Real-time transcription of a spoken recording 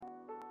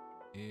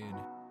In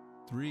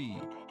three,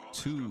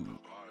 two,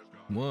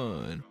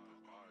 one.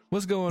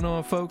 What's going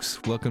on, folks?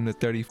 Welcome to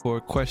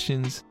 34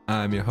 Questions.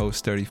 I'm your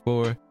host,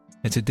 34,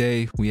 and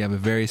today we have a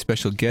very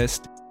special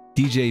guest.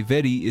 DJ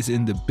Vetty is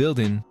in the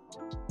building.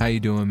 How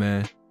you doing,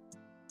 man?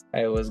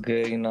 Hey, what's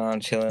good? I'm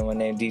chilling. My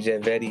name DJ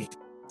Vetty.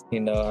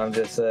 I'm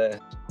just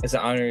it's an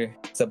honor,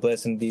 it's a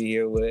blessing to be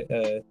here with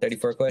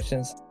 34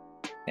 Questions,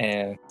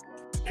 and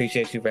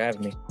appreciate you for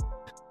having me.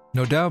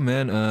 No doubt,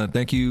 man.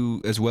 Thank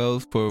you as well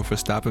for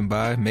stopping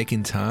by,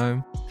 making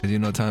time,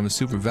 because time is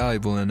super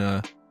valuable,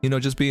 and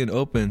just being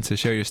open to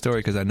share your story,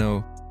 because I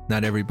know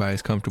not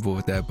everybody's comfortable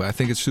with that, but I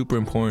think it's super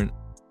important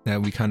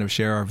that we kind of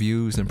share our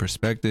views and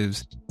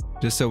perspectives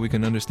just so we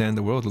can understand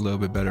the world a little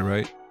bit better,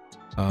 right?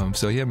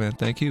 So yeah, man,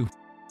 thank you.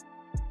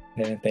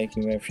 Yeah, thank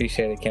you, man.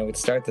 Appreciate it. Can't wait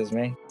to start this,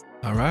 man.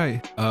 All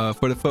right.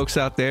 For the folks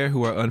out there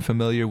who are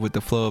unfamiliar with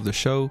the flow of the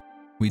show,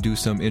 we do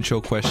some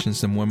intro questions,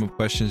 some warm-up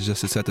questions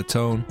just to set the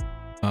tone.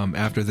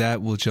 After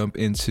that, we'll jump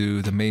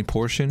into the main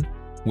portion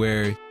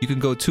where you can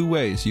go two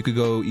ways. You could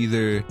go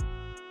either,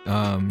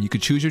 you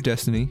could choose your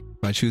destiny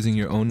by choosing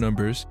your own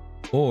numbers,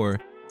 or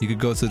you could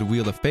go to the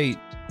Wheel of Fate,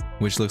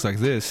 which looks like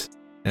this,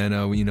 and,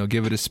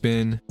 give it a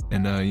spin,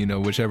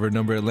 and, whichever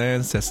number it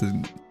lands, that's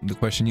the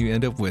question you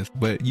end up with.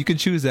 But you can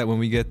choose that when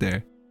we get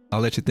there.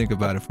 I'll let you think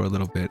about it for a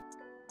little bit.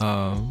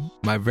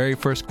 My very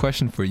first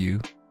question for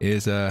you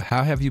is,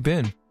 how have you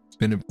been?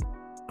 Been a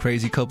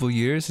crazy couple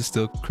years. It's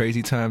still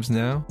crazy times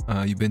now.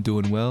 You've been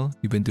doing well.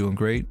 You've been doing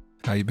great.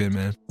 How you been,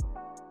 man?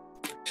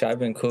 I've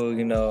been cool.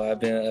 I've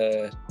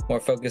been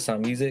more focused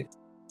on music.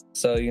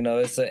 So,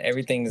 it's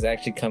everything's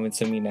actually coming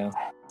to me now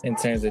in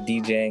terms of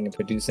DJing and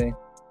producing.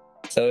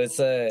 So it's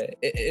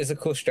a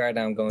cool stride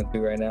I'm going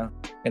through right now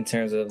in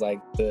terms of like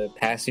the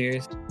past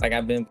years. Like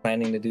I've been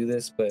planning to do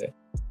this, but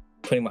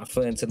putting my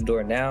foot into the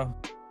door now,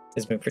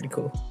 it's been pretty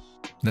cool.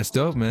 That's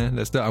dope, man.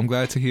 That's dope. I'm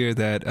glad to hear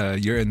that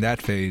you're in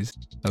that phase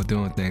of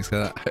doing things.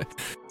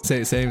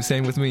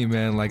 Same with me,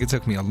 man. Like it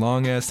took me a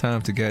long ass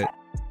time to get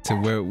to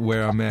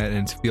where I'm at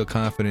and to feel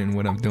confident in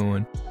what I'm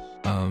doing.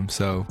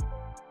 So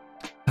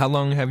how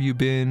long have you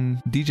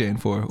been DJing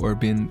for, or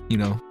been,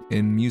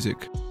 in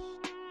music?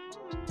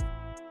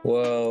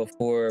 Well,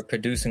 for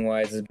producing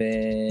wise, it's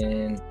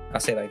been, I'll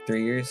say like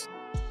 3 years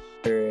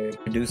for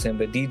producing,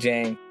 but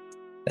DJing,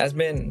 I've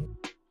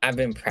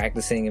been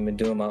practicing and been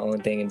doing my own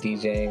thing in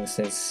DJing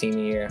since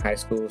senior year in high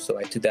school, so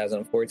like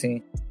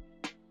 2014.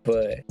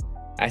 But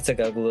I took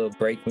a little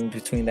break in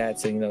between that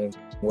to,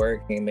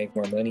 work and make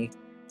more money.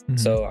 Mm-hmm.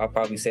 So I'll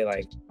probably say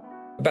like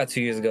about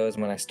 2 years ago is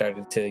when I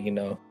started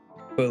to,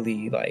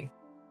 fully like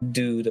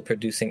do the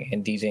producing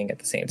and DJing at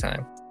the same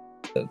time.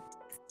 So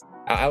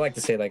I like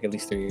to say like at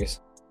least 3 years.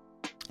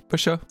 For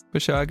sure.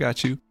 I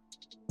got you.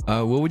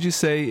 What would you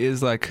say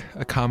is like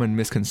a common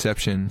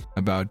misconception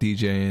about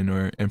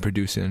DJing and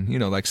producing?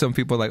 Like some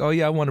people are like, oh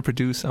yeah, I want to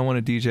produce, I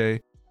want to DJ.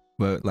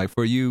 But like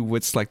for you,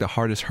 what's like the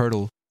hardest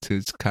hurdle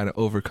to kind of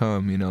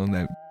overcome,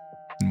 that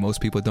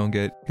most people don't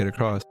get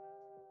across?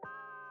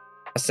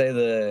 I say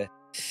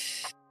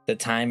the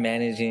time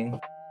managing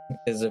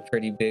is a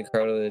pretty big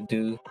hurdle to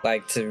do.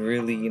 Like to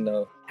really,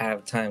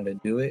 have time to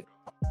do it.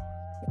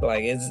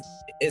 Like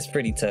it's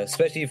pretty tough,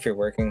 especially if you're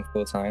working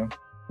full time.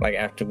 Like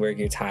after work,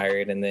 you're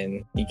tired and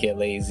then you get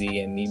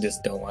lazy and you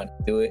just don't want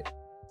to do it.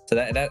 So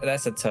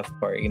that's a tough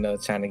part,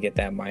 trying to get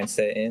that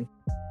mindset in.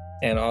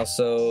 And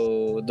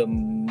also the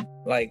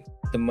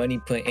money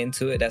put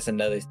into it, that's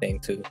another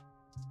thing too.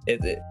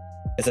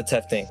 It's a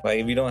tough thing. Like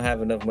if you don't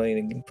have enough money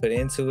to put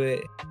into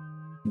it,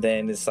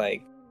 then it's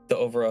like the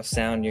overall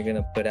sound you're going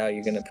to put out,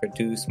 you're going to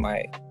produce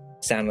might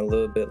sound a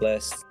little bit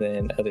less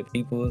than other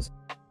people's.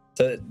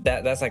 So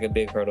that's like a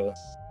big hurdle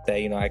that,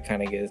 I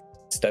kind of get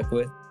stuck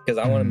with. Because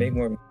I want to make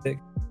more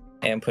music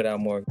and put out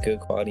more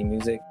good quality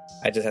music.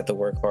 I just have to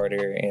work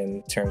harder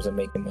in terms of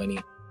making money.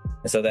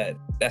 And so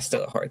that's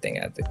still a hard thing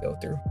I have to go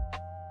through.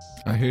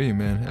 I hear you,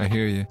 man. I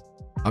hear you.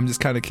 I'm just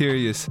kind of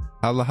curious.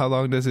 How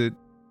long does it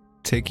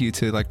take you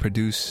to like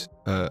produce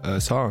a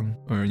song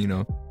or,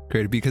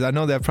 create a beat? Because I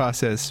know that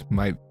process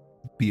might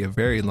be a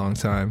very long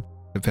time,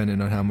 depending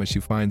on how much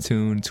you fine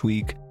tune,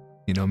 tweak,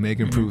 make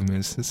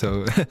improvements.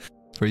 So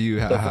for you,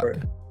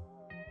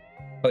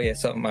 Oh yeah,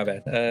 something. My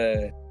bad.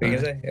 What you gonna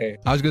say?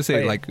 I was gonna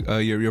say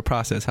your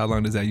process. How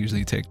long does that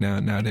usually take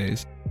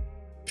nowadays?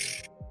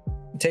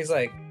 It takes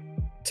like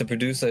to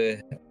produce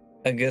a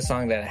good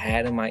song that I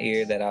had in my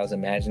ear that I was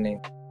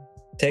imagining.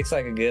 It takes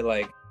like a good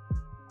like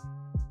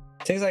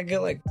a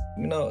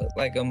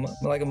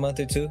month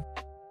or two,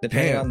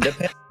 depending on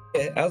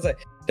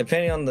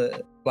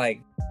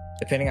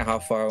how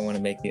far I want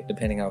to make it,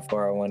 depending how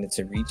far I want it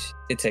to reach.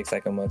 It takes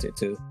like a month or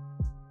two.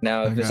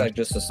 Now, if it's like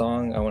just a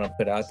song I want to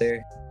put out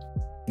there,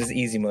 this is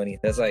easy money.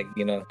 That's like,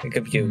 it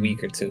could be a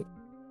week or two,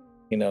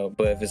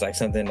 but if it's like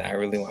something that I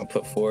really want to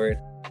put forward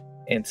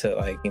into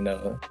like,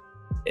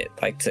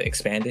 to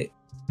expand it,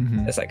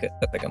 that's like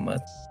a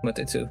month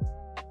or two.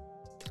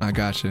 I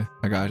gotcha.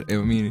 I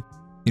mean,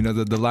 you know,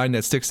 the line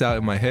that sticks out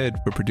in my head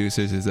for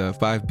producers is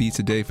 5 beats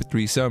a day for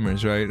 3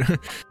 summers, right?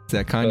 It's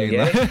that Kanye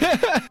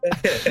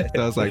line.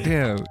 So I was like,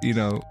 damn, you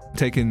know,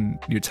 taking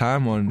your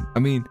time on, I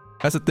mean,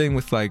 that's the thing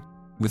with like,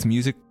 with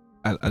music,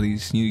 at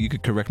least you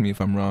could correct me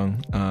if I'm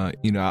wrong.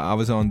 You know, I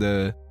was on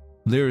the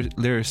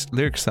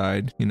lyric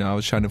side, you know, I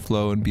was trying to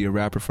flow and be a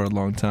rapper for a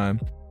long time.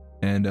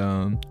 And,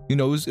 you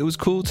know, it was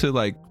cool to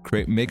like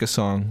make a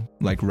song,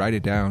 like write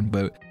it down.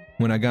 But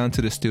when I got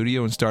into the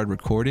studio and started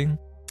recording,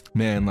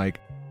 man, like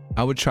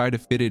I would try to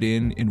fit it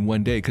in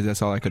one day, because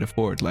that's all I could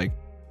afford. Like,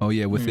 oh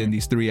yeah, within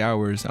these 3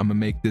 hours, I'm gonna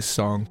make this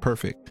song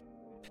perfect.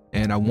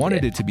 And I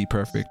wanted it to be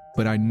perfect,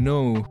 but I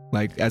know,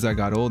 like, as I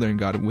got older and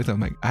got with it, I'm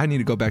like, I need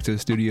to go back to the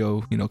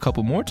studio, you know, a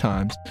couple more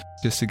times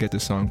just to get the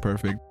song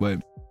perfect.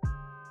 But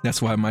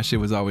that's why my shit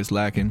was always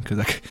lacking, because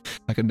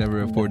I could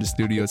never afford the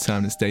studio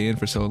time to stay in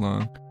for so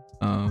long.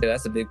 Yeah,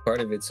 that's a big part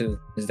of it too,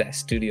 is that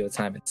studio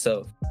time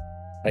itself.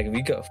 Like, if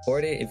you could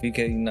afford it, if you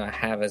could, you know,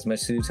 have as much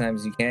studio time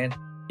as you can,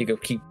 you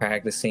could keep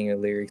practicing your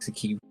lyrics and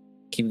keep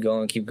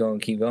going,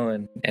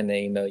 and then,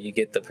 you know, you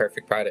get the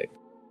perfect product.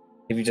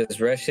 If you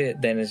just rush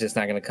it, then it's just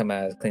not going to come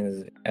out as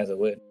clean as it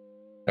would,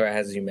 or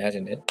as you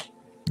imagined it.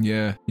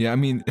 Yeah, I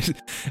mean,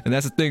 and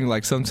that's the thing,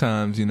 like,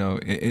 sometimes, you know,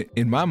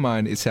 in my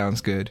mind it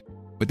sounds good,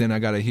 but then I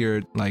gotta hear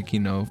it, like, you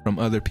know, from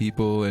other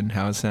people and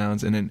how it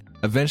sounds, and then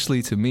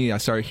eventually, to me, I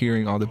start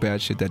hearing all the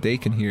bad shit that they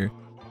can hear,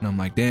 and I'm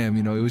like, damn,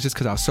 you know, it was just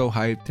because I was so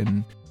hyped,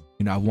 and,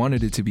 you know, I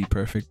wanted it to be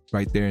perfect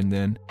right there and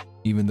then,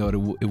 even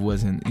though it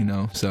wasn't, you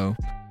know. So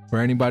for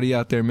anybody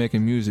out there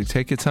making music,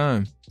 take your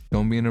time,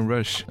 don't be in a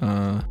rush.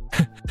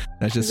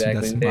 That's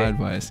my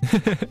advice.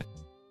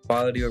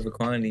 Quality over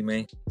quantity,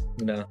 man,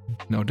 you know.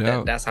 No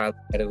doubt. That's how I look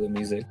at it with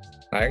music.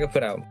 Like, I could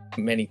put out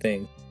many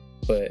things,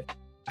 but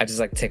I just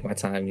like to take my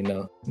time, you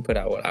know, and put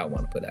out what I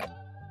want to put out.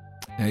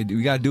 Hey,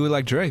 we gotta do it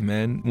like Dre,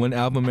 man. 1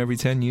 album every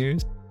 10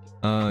 years.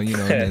 You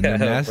know, and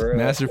the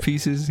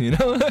masterpieces, you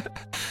know.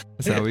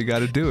 That's how we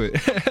gotta do it.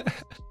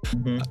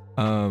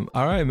 All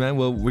right, man.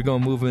 Well, we're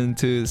gonna move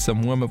into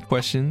some warm-up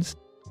questions.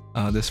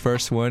 This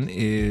first one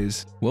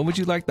is, what would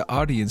you like the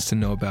audience to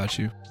know about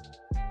you?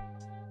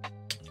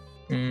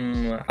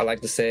 I like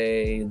to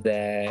say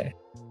that,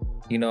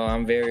 you know,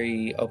 I'm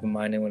very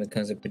open-minded when it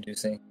comes to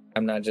producing.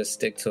 I'm not just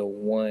stick to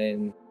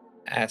one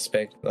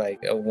aspect, like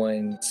a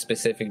one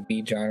specific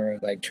beat genre,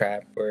 like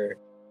trap or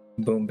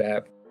boom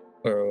bap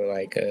or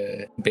like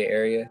a Bay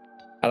Area.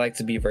 I like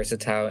to be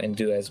versatile and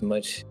do as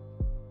much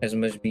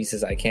beats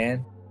as I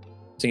can.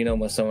 So, you know,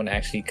 when someone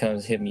actually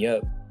comes hit me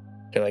up,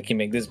 they're like, "Can you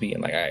make this beat?"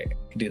 I'm like, "All right,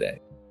 I can do that."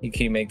 "You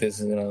can make this,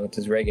 you know,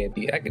 this reggae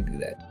beat?" I can do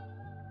that.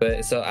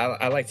 But so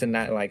I like to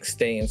not like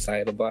stay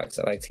inside the box.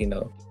 I like to, you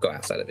know, go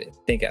outside of it,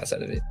 think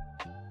outside of it,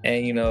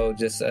 and, you know,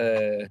 just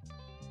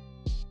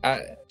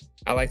I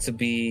like to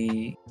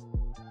be.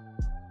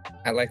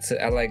 I like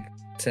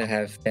to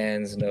have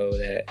fans know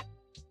that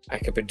I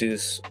can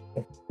produce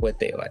what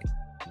they like,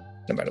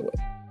 no matter what.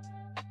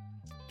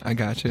 I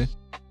gotcha.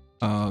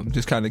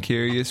 Just kind of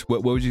curious,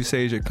 what would you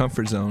say is your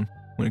comfort zone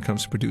when it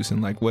comes to producing?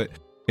 Like, what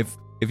if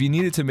you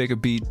needed to make a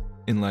beat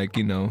in, like,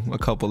 you know, a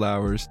couple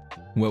hours,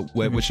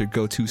 what's your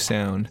go-to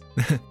sound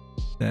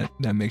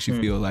that makes you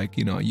feel like,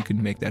 you know, you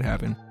can make that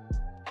happen?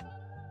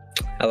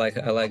 I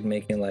like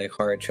making like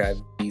hard trap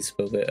beats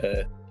with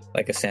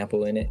like a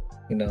sample in it,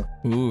 you know.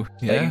 Ooh,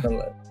 yeah.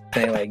 Like,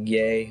 saying like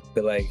yay,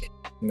 but like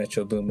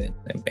Metro Boomin,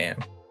 and bam,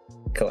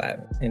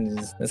 collab, and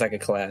it's like a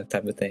collab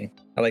type of thing.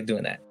 I like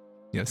doing that.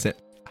 Yeah,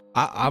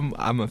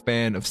 I'm a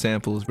fan of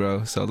samples,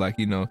 bro. So, like,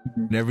 you know,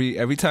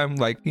 every time,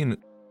 like, you know,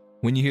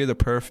 when you hear the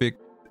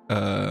perfect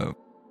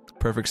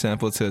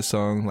sample to a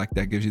song, like,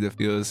 that gives you the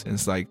feels, and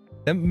it's like,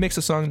 that makes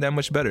a song that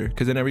much better,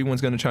 because then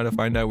everyone's gonna try to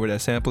find out where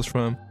that sample's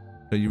from.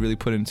 So you really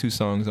putting 2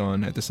 songs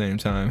on at the same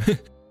time.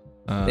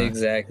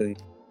 Exactly.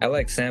 I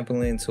like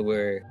sampling to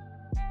where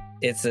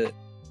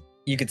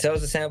you could tell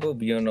it's a sample,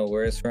 but you don't know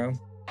where it's from.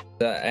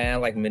 So I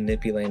like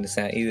manipulating the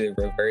sound, either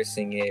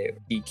reversing it,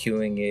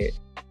 EQing it,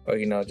 or,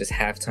 you know, just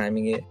half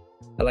timing it.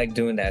 I like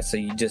doing that, so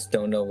you just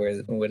don't know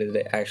what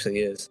it actually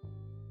is.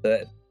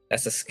 But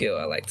that's a skill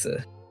I like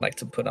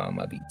to put on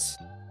my beats.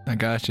 I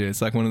got you.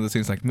 It's like one of those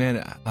things, like,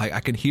 man, I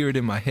can hear it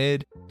in my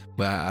head,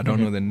 but I don't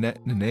know the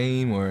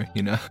name, or,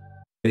 you know,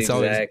 it's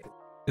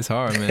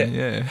hard, man.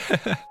 Yeah.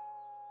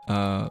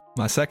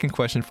 My second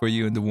question for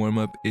you in the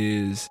warm-up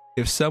is,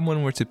 if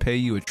someone were to pay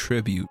you a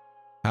tribute,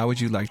 how would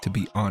you like to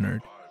be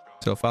honored?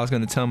 So if I was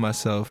going to tell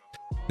myself,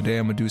 today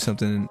I'm going to do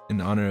something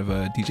in honor of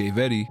DJ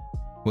Vetty,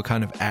 what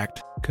kind of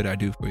act could I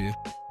do for you?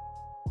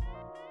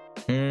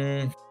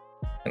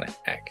 What kind of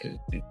act could it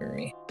do for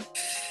me?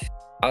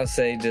 I'll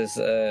say just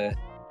go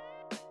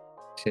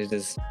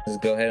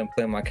ahead and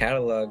play my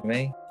catalog,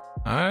 man.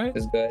 All right.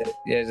 Just go ahead.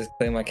 Yeah, just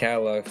play my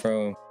catalog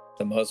from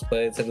the most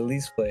played to the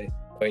least played.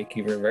 Or you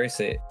can reverse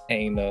it,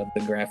 and, you know,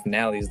 the grand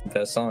finale is the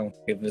best song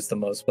if it's the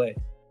most played.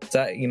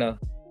 So, you know,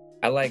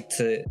 I like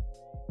to,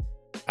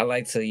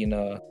 you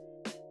know,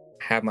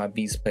 have my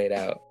beats played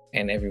out,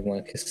 and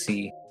everyone can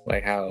see,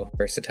 like, how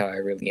versatile I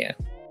really am.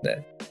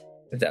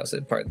 If that was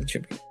a part of the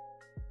tribute.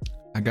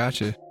 I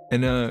gotcha.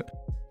 And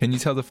Can you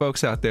tell the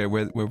folks out there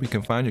where we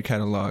can find your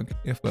catalog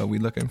if we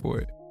looking for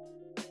it?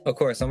 Of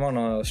course, I'm on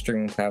all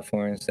streaming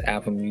platforms: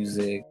 Apple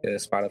Music,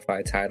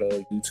 Spotify,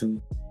 Tidal,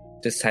 YouTube.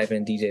 Just type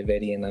in DJ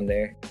Vetty and I'm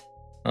there.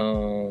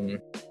 On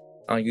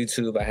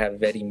YouTube, I have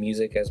Vetty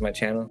Music as my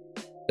channel,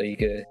 so you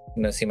could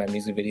see my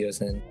music videos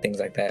and things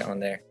like that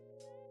on there.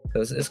 So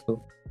it's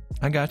cool.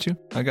 I got you.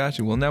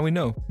 Well, now we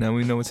know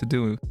what to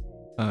do.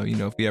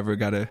 If we ever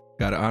gotta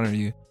honor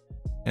you.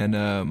 And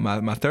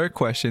my third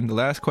question, the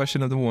last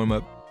question of the warm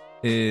up,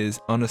 is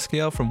on a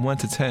scale from 1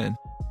 to 10,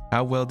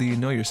 how well do you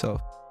know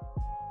yourself?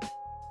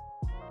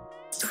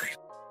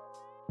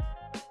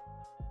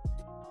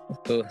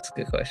 Oh, that's a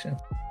good question.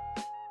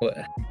 What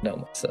I know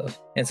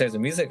myself in terms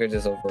of music or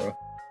just overall?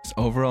 Just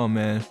overall,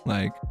 man.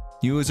 Like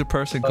you as a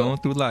person going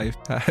through life,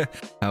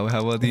 how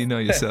well do you know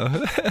yourself?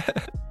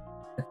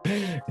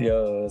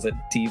 Yo, it's a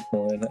deep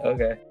one.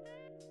 Okay.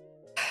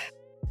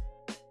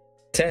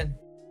 10.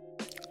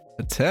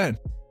 A 10.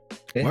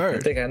 Yeah, Word. I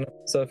think I know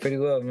myself pretty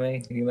well,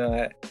 man.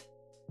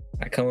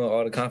 I come with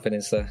all the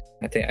confidence, so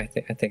I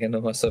think I know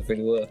myself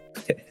pretty well.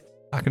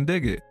 I can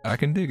dig it.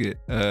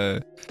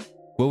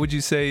 What would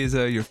you say is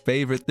your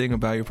favorite thing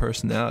about your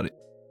personality?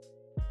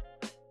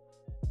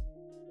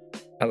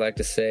 I like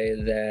to say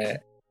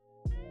that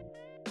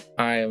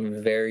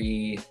I'm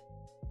very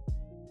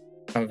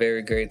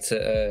great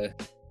to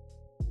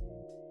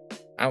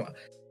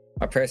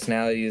my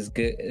personality is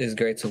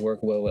great to work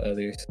well with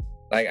others.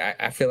 Like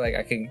I feel like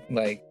I can,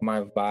 like,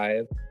 my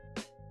vibe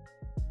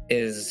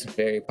is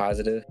very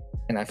positive,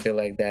 and I feel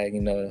like that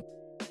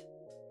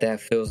that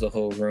fills the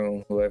whole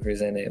room,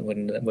 whoever's in it,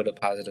 with a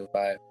positive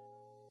vibe.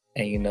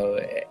 And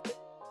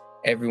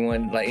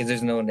everyone, like,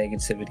 there's no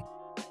negativity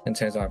in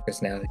terms of my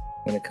personality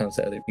when it comes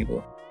to other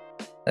people.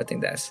 I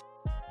think that's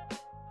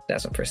my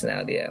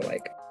personality I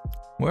like.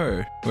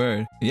 Word.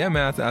 Yeah,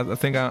 man. I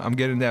think I'm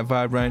getting that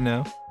vibe right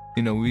now.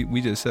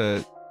 We just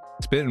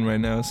spitting right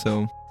now.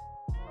 So,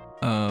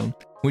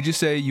 would you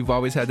say you've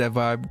always had that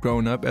vibe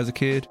growing up as a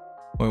kid,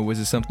 or was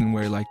it something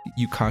where like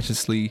you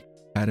consciously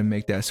had to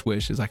make that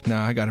switch? It's like,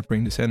 nah, I got to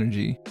bring this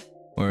energy,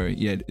 or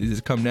does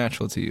it come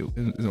natural to you?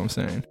 Is what I'm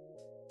saying.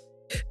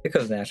 It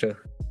comes natural.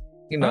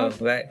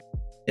 Back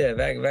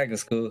in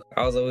school,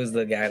 I was always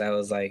the guy that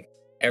was like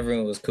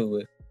everyone was cool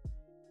with.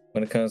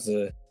 When it comes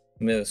to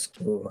middle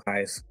school,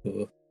 high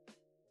school,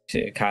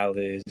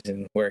 college,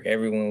 and work,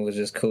 everyone was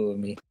just cool with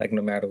me, like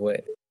no matter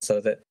what.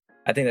 So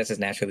I think that's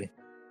just naturally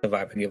the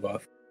vibe I give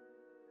off.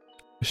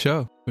 For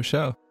sure.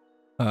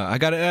 I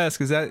gotta ask,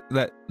 is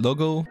that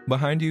logo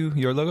behind you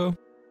your logo?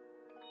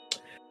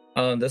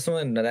 This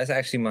one, no, that's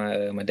actually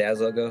my dad's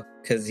logo,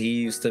 because he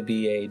used to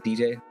be a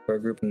DJ for a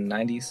group in the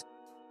 90s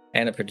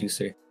and a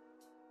producer.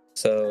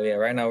 So yeah,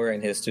 right now we're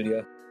in his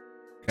studio.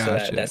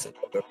 Gotcha. So that's a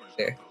logo right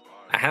there.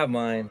 I have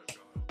mine.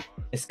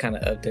 It's kind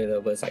of up there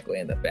though, but it's like way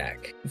in the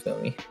back. You feel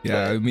me?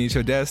 Yeah, I mean, it's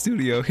your dad's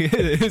studio.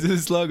 It's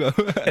his logo.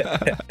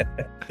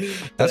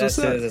 That's what's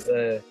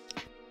up.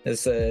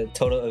 It's a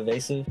Total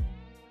Evasive.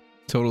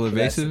 Total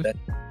Evasive?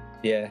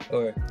 Yeah,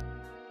 or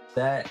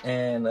that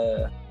and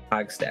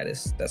Hog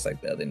Status. That's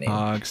like the other name.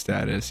 Hog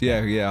Status.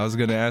 Yeah. I was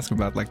gonna ask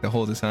about like the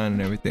whole design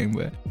and everything,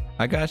 but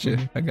I got you.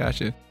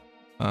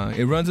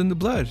 It runs in the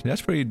blood.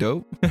 That's pretty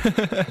dope.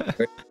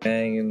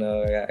 And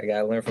I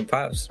gotta learn from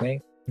Pops,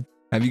 man.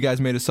 Have you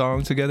guys made a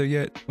song together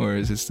yet, or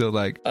is it still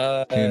like?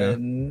 No,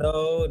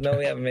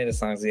 we haven't made a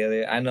song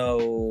together. I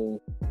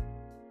know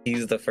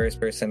he's the first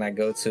person I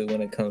go to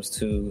when it comes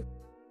to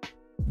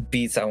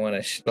beats. I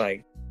want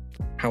to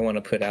I want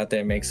to put out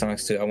there and make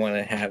songs too. I want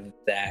to have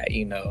that,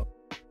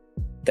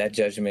 that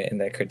judgment and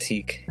that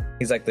critique.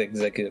 He's like the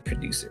executive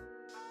producer.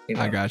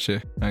 I got you.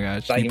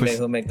 Like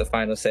he'll make the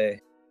final say.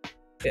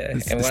 Yeah,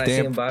 and when I see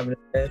him bobbing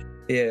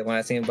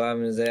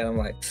his head, I'm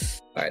like,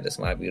 all right, this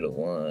might be the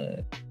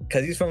one.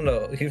 Cause he's from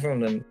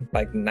the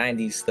like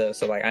 90s stuff,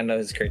 so like I know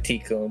his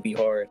critique's gonna be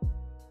hard.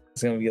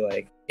 It's gonna be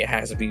like it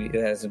has to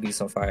be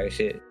some fire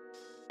shit.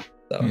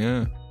 So.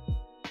 Yeah.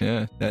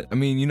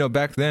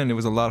 Back then it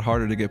was a lot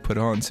harder to get put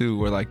on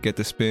too, or like get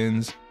the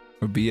spins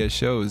or be at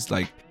shows.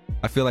 Like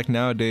I feel like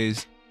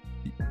nowadays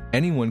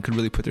anyone could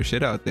really put their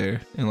shit out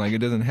there, and like it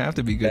doesn't have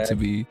to be good to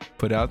be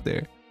put out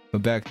there.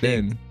 But back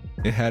then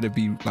it had to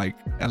be like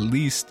at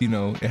least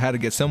it had to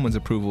get someone's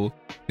approval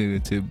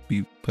to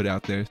be put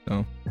out there.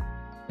 So.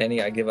 Then you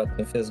gotta give up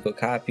the physical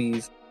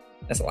copies.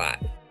 That's a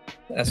lot.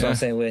 That's what I'm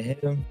saying with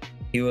him.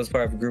 He was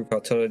part of a group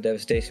called Total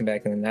Devastation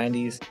back in the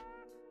 90s.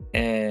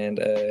 And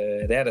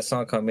they had a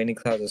song called Many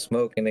Clouds of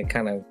Smoke, and it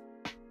kind of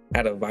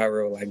had a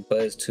viral like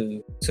buzz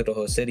to the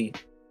whole city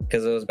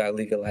because it was about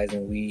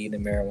legalizing weed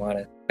and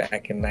marijuana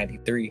back in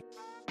 93.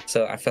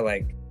 So I feel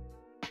like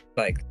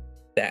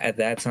that at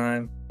that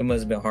time, it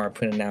must have been hard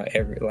putting out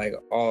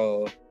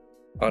all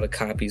the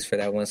copies for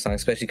that one song,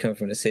 especially coming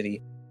from the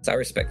city. So I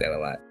respect that a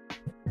lot.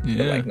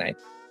 Yeah.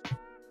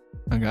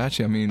 I got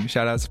you. I mean,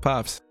 shout out to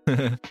Pops.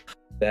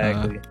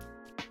 Exactly.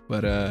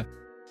 But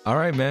all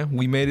right, man.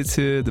 We made it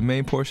to the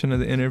main portion of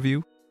the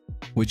interview.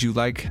 Would you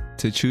like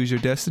to choose your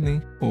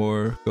destiny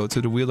or go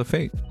to the Wheel of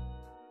Fate?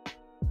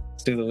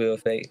 Let's do the Wheel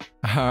of Fate.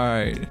 All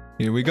right.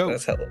 Here we go.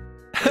 That's hella.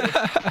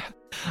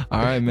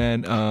 All right,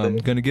 man.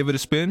 Gonna give it a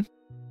spin.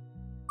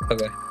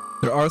 Okay.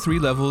 There are 3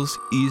 levels: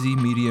 easy,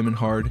 medium, and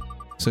hard.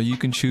 So you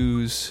can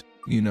choose.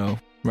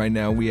 Right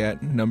now we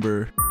at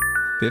number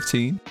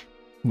 15.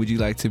 Would you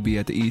like to be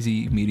at the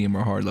easy, medium,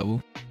 or hard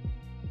level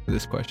for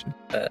this question?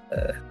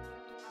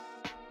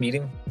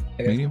 Medium.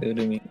 I guess Medium? we'll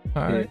do medium.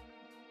 All right.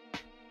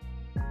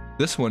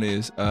 This one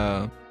is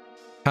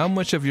how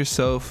much of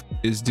yourself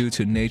is due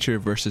to nature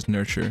versus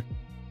nurture?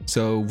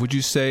 So would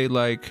you say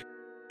like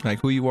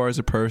who you are as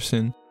a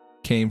person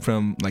came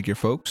from like your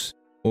folks,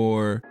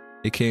 or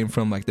it came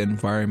from like the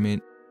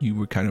environment you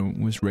were kind of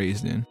was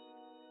raised in?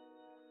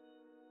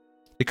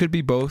 It could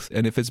be both,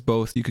 and if it's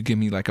both, you could give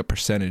me like a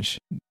percentage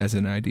as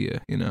an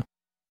idea,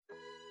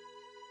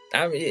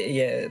 I mean,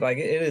 yeah, like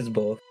it is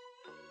both.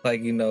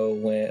 Like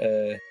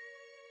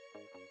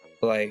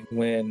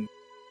when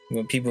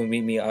people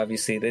meet me,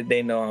 obviously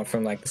they know I'm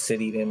from like the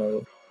city. They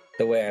know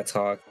the way I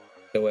talk,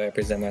 the way I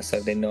present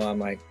myself. They know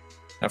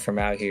I'm from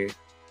out here.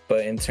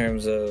 But in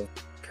terms of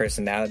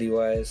personality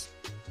wise,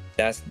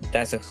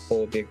 that's a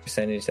whole big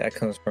percentage that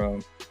comes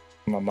from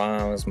my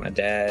mom's, my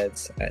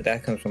dad's.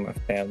 That comes from my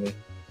family.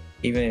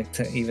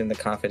 Even the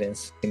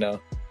confidence,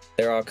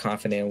 they're all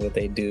confident in what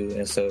they do,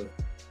 and so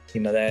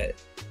that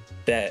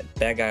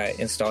got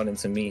installed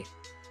into me.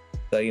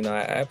 So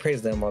I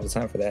praise them all the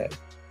time for that.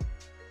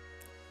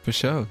 For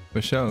sure.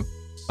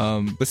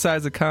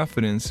 Besides the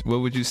confidence,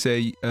 what would you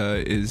say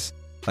is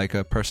like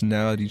a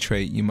personality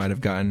trait you might have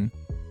gotten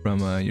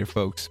from your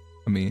folks?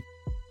 I mean,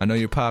 I know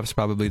your pops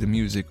probably the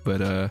music,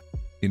 but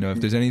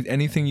if there's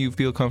anything you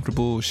feel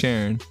comfortable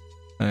sharing,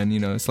 and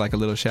it's like a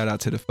little shout out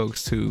to the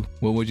folks too.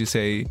 What would you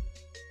say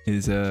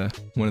is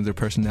one of their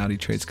personality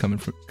traits coming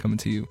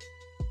to you?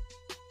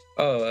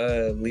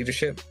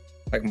 Leadership.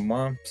 Like my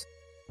mom's,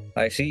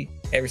 like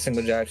every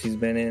single job she's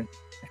been in,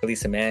 at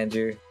least a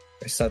manager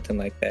or something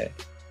like that.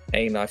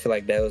 And I feel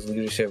like those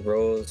leadership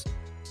roles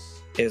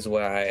is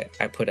what I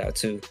put out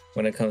too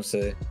when it comes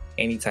to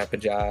any type of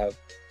job,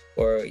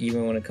 or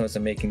even when it comes to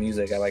making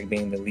music. I like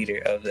being the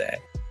leader of that,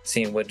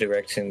 seeing what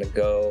direction to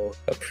go,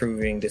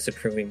 approving,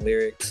 disapproving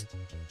lyrics,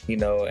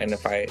 and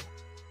if I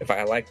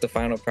like the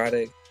final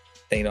product,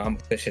 then I'm gonna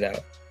push it out.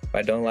 If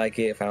I don't like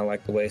it, if I don't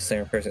like the way a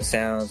certain person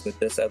sounds with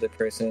this other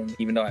person,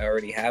 even though I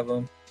already have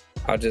them,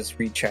 I'll just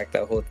retract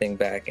that whole thing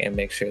back and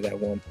make sure that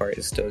one part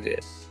is still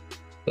good.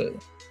 But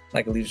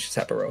like a leadership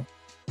type of role.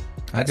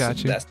 I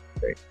got you. That's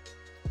great.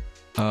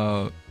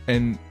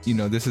 And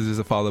this is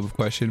a follow-up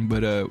question,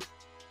 but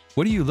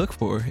what do you look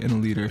for in a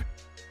leader?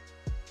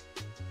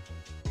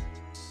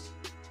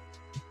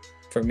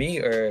 For me,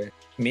 or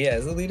me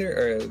as a leader,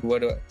 or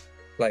what do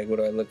I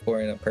look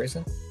for in a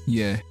person?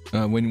 Yeah.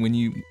 When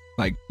you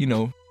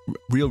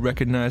real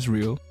recognize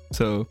real.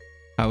 So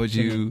how would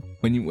you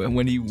when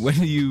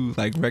you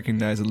like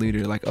recognize a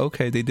leader, like,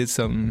 okay, they did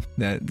something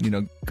that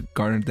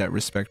garnered that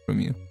respect from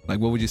you? Like,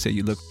 what would you say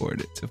you look for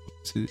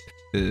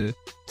to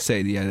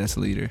say, yeah, that's a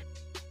leader?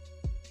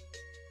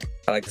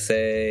 I like to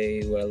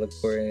say what I look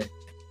for in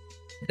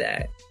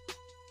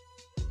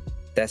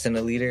that's in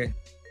a leader: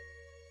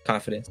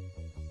 confidence.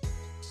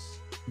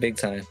 Big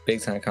time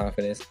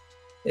confidence.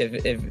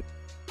 If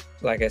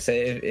like I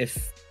said,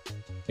 if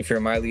you're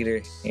my leader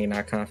and you're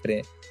not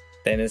confident,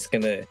 then it's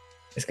gonna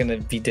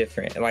be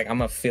different. Like, I'm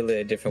gonna feel it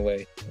a different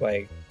way.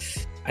 Like,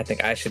 I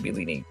think I should be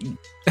leading you.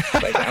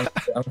 Like, I'm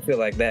gonna feel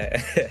like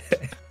that.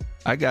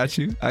 I got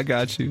you.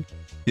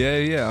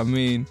 Yeah. I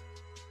mean,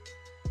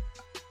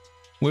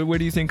 where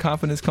do you think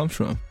confidence comes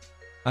from?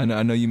 I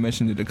know you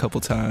mentioned it a couple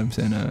times,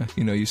 and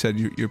you said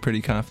you're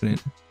pretty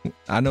confident.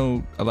 I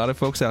know a lot of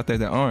folks out there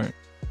that aren't.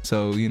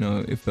 So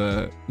if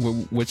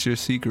what's your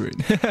secret?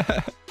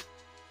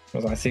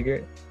 What's my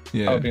secret?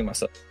 Yeah, I would be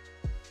myself.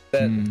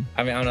 I mean,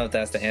 I don't know if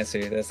that's the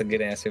answer. That's a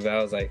good answer, but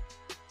I was like,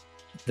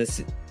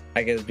 this.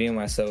 I guess being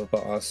myself,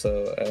 but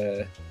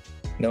also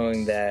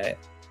knowing that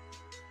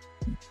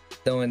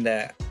I'm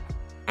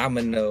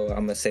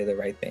gonna say the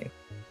right thing.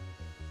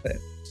 But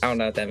I don't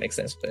know if that makes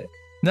sense, but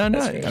no.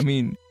 I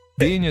mean,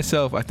 being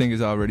yourself, I think,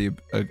 is already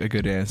a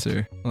good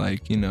answer.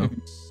 Like,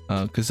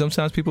 because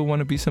sometimes people want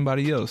to be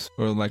somebody else,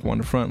 or like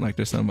want to front like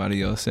they're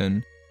somebody else,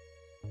 and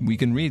we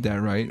can read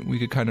that, right? We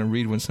could kind of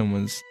read when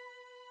someone's.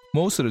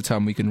 Most of the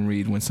time, we can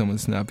read when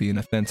someone's not being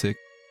authentic.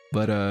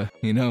 But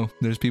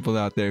there's people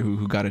out there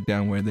who got it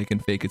down where they can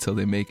fake it till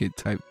they make it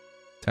type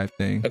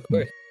thing. Of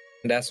course,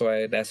 that's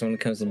when it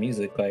comes to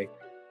music. Like,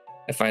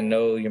 if I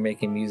know you're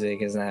making music,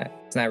 it's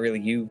not really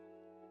you,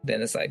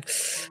 then it's like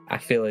I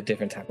feel a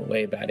different type of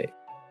way about it.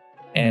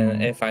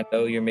 And if I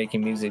know you're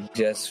making music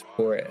just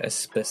for a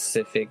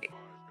specific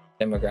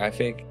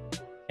demographic,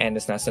 and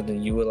it's not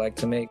something you would like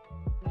to make,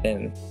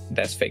 then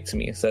that's fake to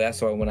me. So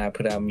that's why when I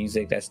put out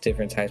music that's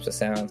different types of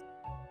sounds,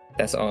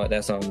 that's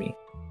on me.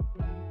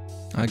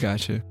 I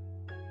got you.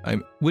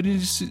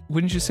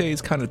 Wouldn't you say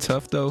it's kind of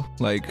tough though?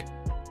 Like,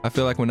 I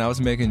feel like when I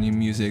was making new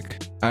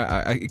music,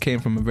 it came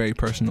from a very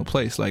personal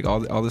place. Like, all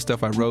the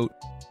stuff I wrote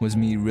was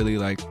me really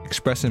like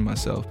expressing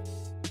myself.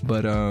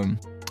 But I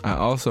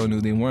also knew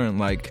they weren't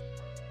like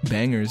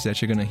bangers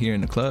that you're gonna hear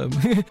in the club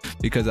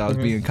because I was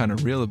being kind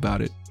of real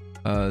about it.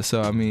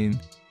 So I mean,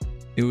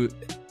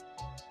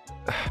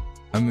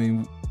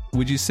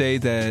 would you say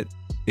that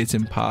it's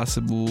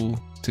impossible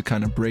to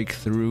kind of break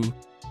through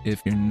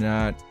if you're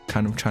not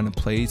kind of trying to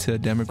play to a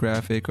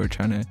demographic or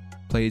trying to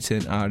play to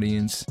an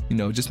audience, you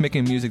know, just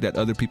making music that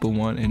other people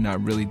want and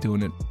not really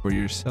doing it for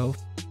yourself,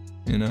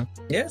 you know?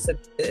 Yes,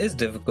 it is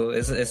difficult.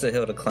 It's a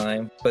hill to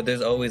climb, but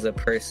there's always a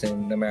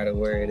person, no matter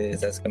where it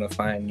is, that's going to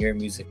find your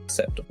music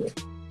acceptable.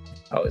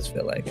 I always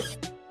feel like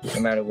it,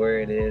 no matter where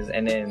it is.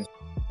 And then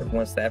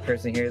once that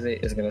person hears it,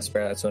 it's going to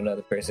spread out to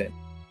another person.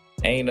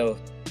 And, you know,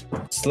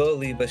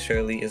 slowly but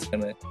surely, it's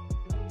going to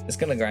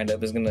grind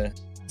up. It's going to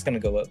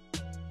go up.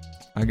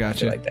 I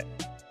got you. Like that.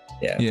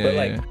 Yeah. But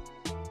like,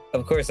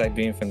 of course, like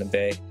being from the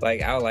Bay,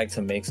 like I would like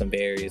to make some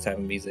Bay Area type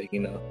of music, you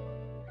know,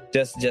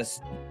 just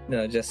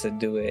to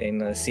do it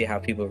and see how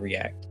people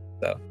react.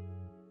 So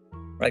I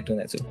like doing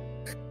that too.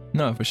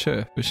 No, for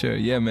sure.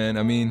 Yeah, man.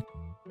 I mean,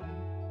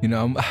 you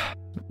know,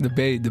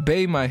 the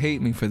Bay might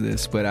hate me for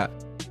this, but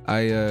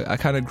I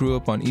kind of grew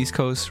up on East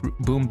Coast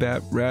boom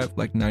bap rap,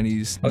 like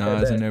 90s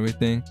Nas and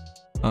everything.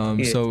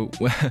 So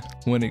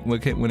when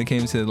it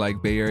came to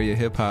like Bay Area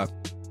hip hop,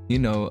 you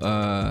know,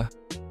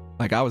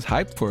 like I was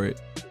hyped for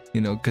it,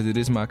 you know, because it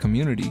is my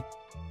community.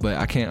 But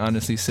I can't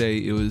honestly say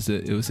it was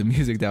the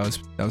music that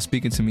was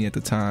speaking to me at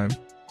the time.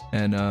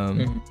 And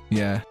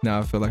yeah, now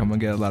I feel like I'm gonna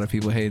get a lot of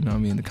people hating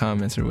on me in the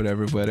comments or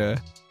whatever. But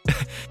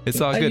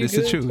it's all good. It's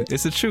the truth.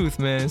 It's the truth,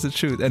 man. It's the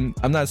truth. And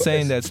I'm not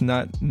saying that's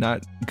not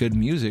good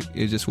music.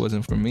 It just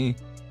wasn't for me.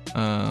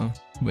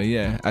 But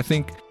yeah, I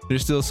think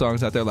there's still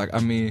songs out there. Like,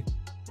 I mean,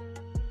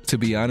 to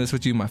be honest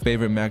with you, my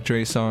favorite Mac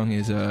Dre song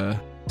is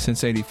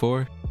Since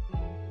 '84.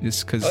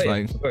 Just because, but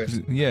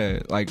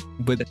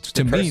it's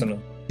to me,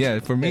 personal. Yeah,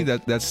 for me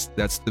that's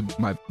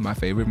my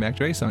favorite Mac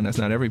Dre song. That's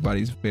not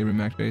everybody's favorite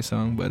Mac Dre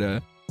song,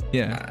 but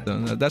yeah,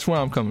 so that's where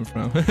I'm coming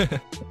from.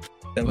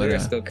 The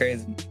lyrics go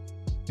crazy,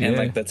 and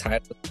like the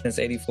title Since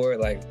 '84,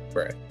 like,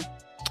 bruh,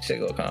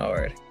 shit go kind of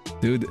hard.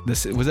 Dude,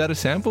 was that a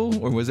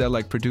sample or was that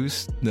like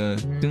produced? The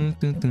dun,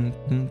 dun, dun,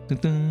 dun, dun,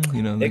 dun,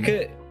 you know, it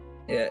could,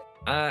 yeah.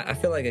 I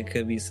feel like it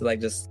could be like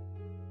just.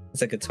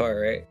 It's a guitar,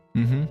 right?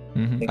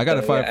 I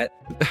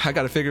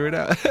gotta figure it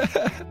out.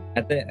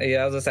 I think,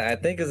 I was gonna say, I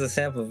think it's a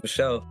sample for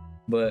sure,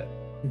 but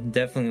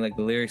definitely like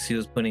the lyrics he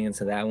was putting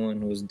into that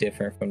one was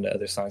different from the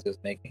other songs he was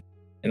making,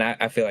 and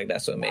I feel like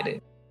that's what made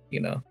it, you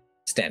know,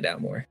 stand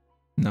out more.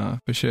 No,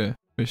 for sure.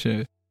 Let's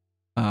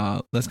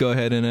go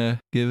ahead and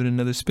give it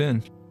another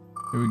spin.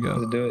 Here we go.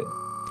 Let's do it.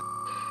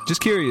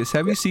 Just curious,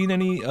 have you seen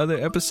any other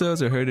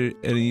episodes or heard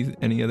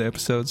any other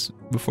episodes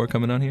before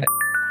coming on here?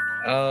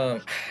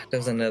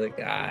 There's another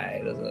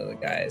guy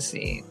I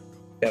seen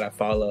that I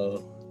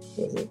follow.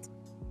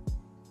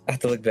 I have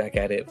to look back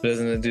at it. But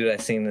there's another dude I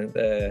seen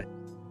that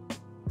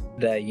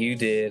you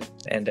did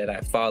and that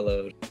I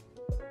followed.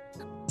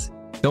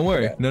 Don't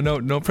worry,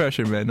 no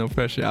pressure, man, no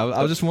pressure. I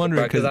was just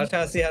wondering because I was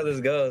trying to see how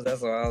this goes.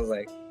 That's why I was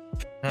like,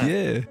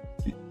 yeah.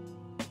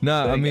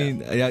 Nah, I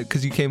mean, yeah,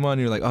 because you came on,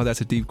 you're like, oh,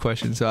 that's a deep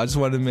question. So I just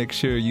wanted to make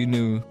sure you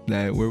knew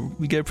that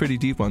we get pretty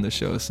deep on the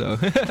show. So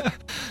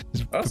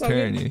just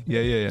preparing you.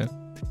 Yeah.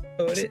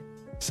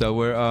 So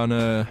we're on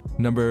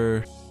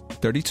number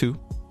 32.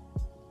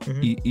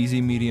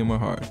 Easy, medium, or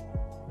hard?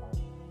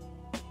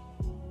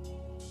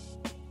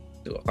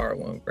 Do a hard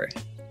one, bro.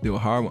 Do a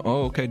hard one.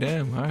 Oh, okay,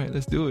 damn. All right,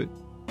 let's do it.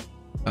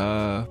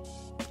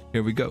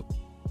 Here we go.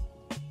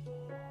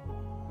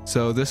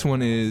 So this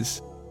one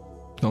is.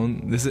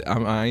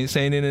 I ain't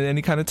saying it in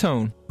any kind of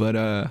tone, but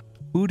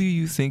who do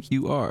you think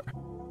you are?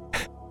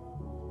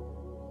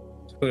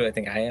 Who do I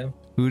think I am?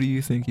 Who do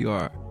you think you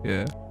are?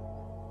 Yeah.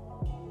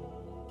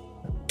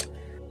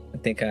 I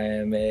think I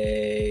am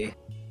a.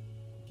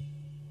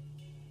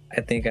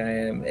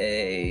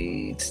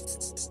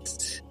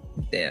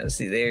 Damn,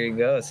 see, there you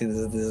go. See, this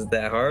is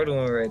that hard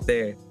one right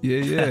there.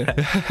 Yeah.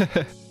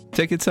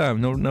 Take your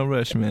time. No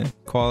rush, man.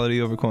 Quality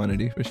over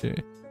quantity, for sure.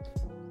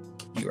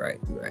 You're right.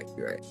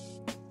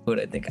 Who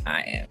do I think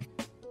I am?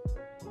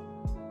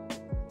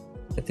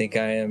 I think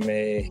I'm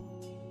a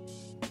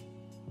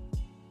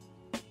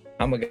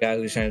guy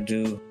who's trying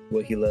to do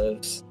what he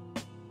loves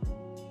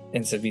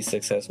and to be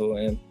successful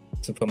and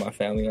to put my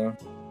family on.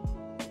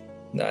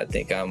 No, I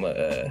think I'm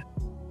a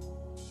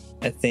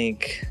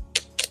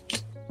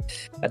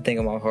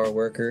hard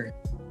worker,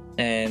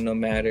 and no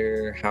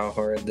matter how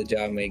hard the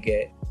job may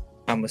get,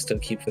 I'm gonna still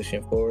keep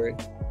pushing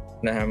forward.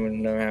 No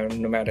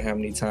matter how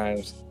many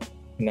times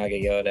I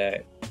get yelled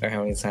at or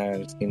how many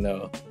times, you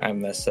know, I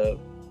mess up,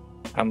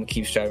 I'm gonna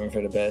keep striving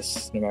for the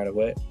best no matter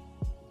what.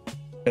 I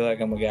feel like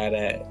I'm a guy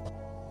that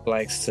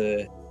likes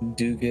to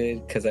do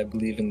good because I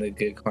believe in the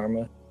good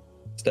karma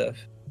stuff.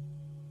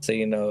 So,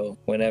 you know,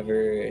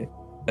 whenever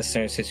a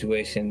certain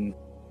situation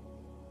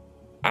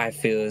I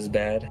feel is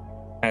bad,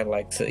 I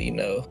like to, you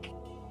know,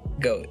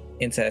 go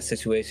into that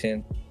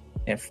situation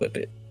and flip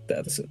it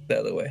the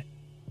other way.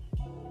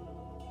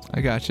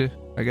 I got you.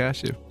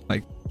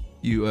 Like,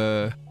 you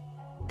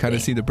kind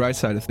of see the bright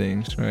side of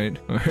things, right?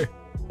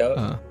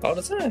 All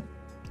the time.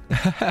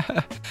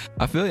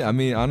 I feel you. I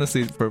mean,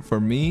 honestly, for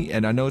me,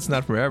 and I know it's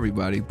not for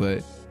everybody,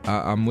 but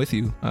I'm with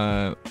you.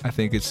 I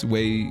think it's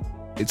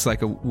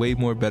like a way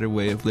more better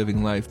way of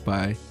living life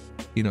by,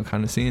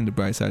 kind of seeing the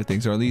bright side of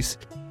things, or at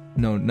least,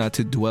 not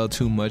to dwell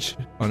too much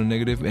on a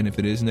negative. And if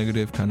it is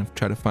negative, kind of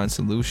try to find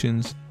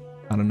solutions.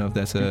 I don't know if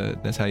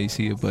that's how you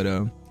see it, but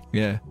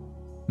yeah,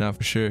 not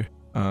for sure.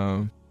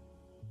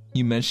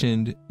 You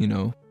mentioned,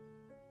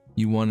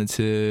 you wanted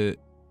to,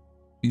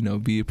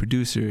 be a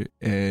producer,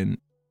 and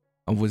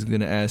I was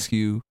gonna ask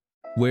you,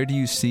 where do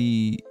you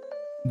see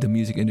the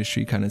music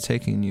industry kind of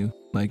taking you?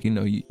 Like,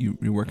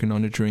 you're working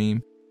on a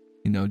dream.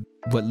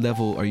 What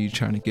level are you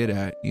trying to get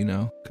at?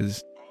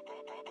 Because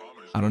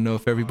I don't know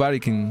if everybody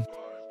can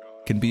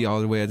be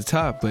all the way at the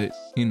top, but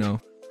you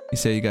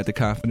say you got the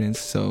confidence.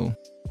 So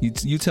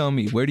you tell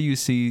me, where do you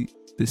see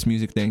this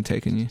music thing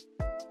taking you?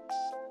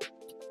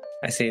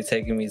 I see it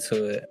taking me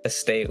to a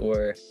state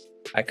where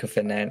I could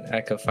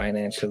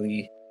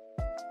financially,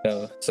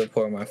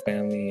 support my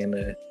family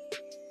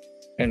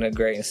in a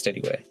great and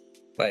steady way.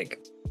 Like,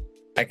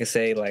 I could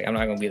say, like, I'm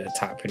not gonna be the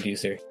top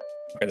producer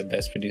or the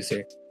best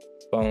producer,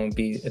 but I'm gonna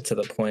be to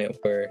the point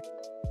where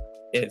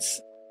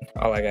it's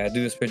all I gotta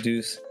do is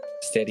produce,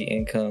 steady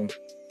income,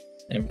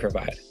 and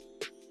provide.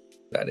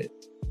 Got it.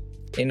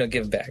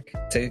 Give back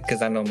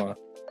because I know my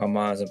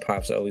moms and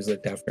pops always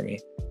looked out for me.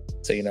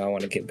 So I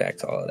want to get back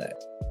to all of that.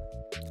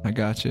 I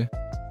gotcha.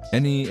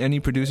 Any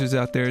producers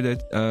out there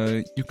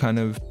that you kind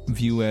of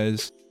view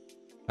as,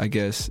 I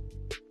guess,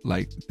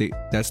 like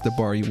that's the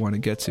bar you want to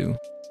get to?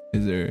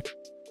 Is there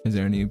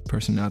any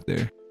person out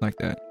there like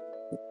that?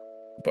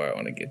 Bar I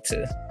want to get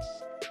to.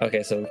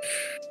 Okay, so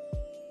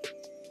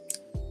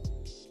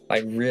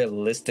like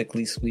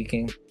realistically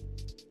speaking,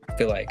 I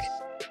feel like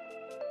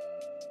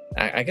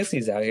I guess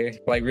he's out here.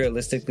 Like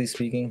realistically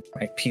speaking,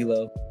 like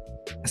P-Lo,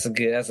 that's a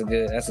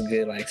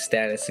good like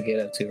status to get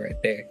up to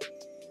right there.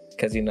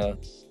 Because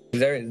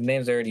his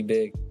name's already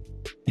big.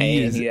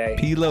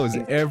 P-Lo is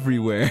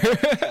everywhere.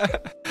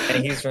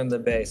 And he's from the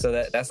Bay, so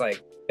that's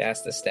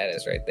the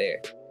status right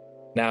there.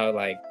 Now,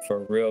 like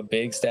for real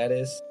big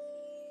status,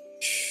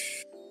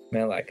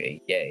 man, like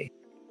a Ye,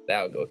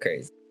 that would go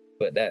crazy.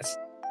 But that's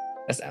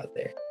out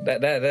there.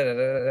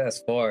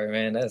 That's far,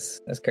 man.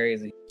 That's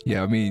crazy.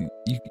 Yeah, I mean,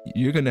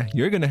 you're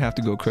gonna have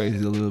to go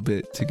crazy a little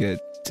bit to get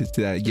to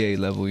that Ye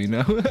level,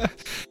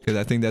 because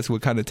I think that's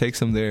what kind of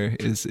takes him there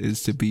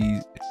is to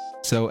be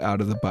so out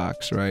of the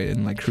box, right?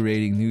 And like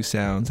creating new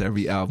sounds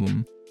every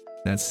album.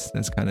 That's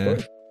kind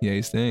of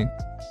Ye's thing.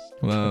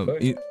 Well,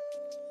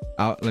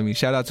 let me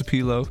shout out to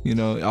P-Lo.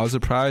 I was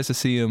surprised to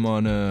see him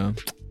on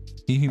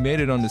he made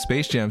it on the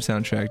Space Jam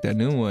soundtrack, that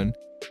new one,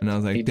 and I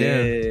was like,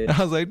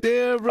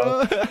 damn,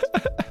 bro.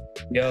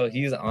 Yo,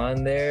 he's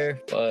on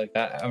there. Fuck,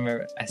 I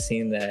remember I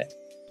seen that.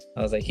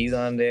 I was like, he's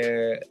on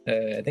there.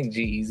 I think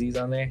G-Eazy's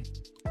on there.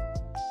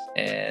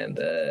 And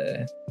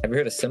have you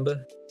heard of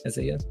Simba? Is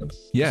it Simba?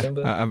 Yeah,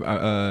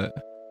 Simba?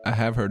 I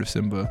have heard of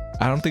Simba.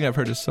 I don't think I've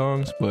heard his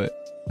songs, but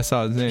I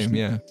saw his name.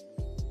 Yeah,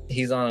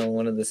 he's on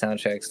one of the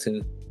soundtracks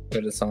too,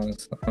 or the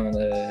songs on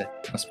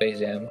Space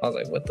Jam. I was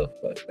like, what the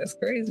fuck? That's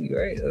crazy,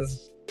 right?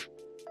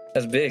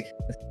 That's big.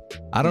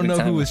 I don't know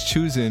who was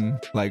choosing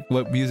like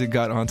what music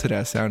got onto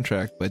that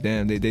soundtrack, but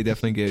damn, they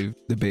definitely gave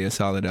the Bay a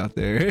solid out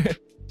there.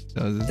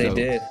 They dope.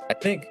 Did. I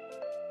think,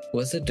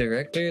 was the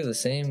director the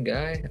same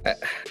guy?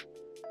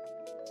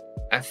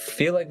 I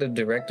feel like the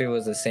director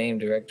was the same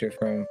director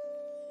from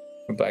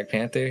Black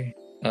Panther.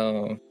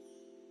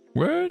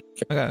 Word?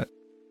 I got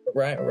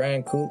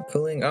Ryan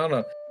Cooling. I don't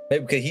know.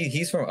 Maybe because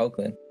he's from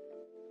Oakland.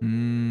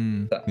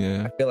 So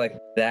yeah. I feel like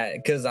that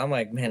because I'm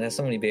like, man, there's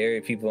so many Bay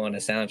Area people on the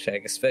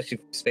soundtrack, especially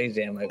for Space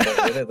Jam. Like,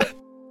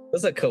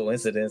 what's a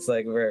coincidence?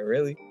 Like, bro,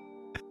 really?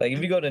 Like, if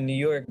you go to New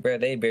York, bro,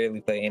 they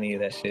barely play any of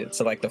that shit.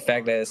 So, like, the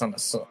fact that it's on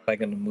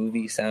in the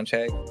movie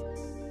soundtrack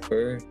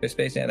for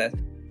Space Jam, that's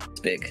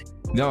big.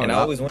 No, and I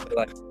always wondered,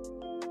 like,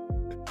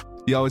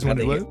 you always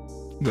wondered what?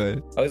 Go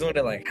ahead. I always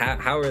wondered, like,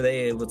 how are they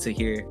able to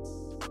hear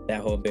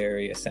that whole Bay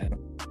Area sound?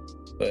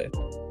 But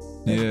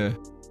yeah.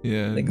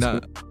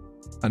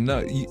 I know.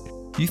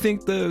 You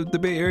think the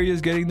Bay Area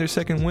is getting their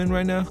second win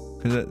right now?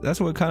 Because that's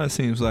what it kind of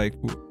seems like.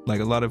 Like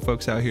a lot of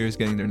folks out here is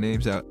getting their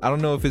names out. I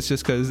don't know if it's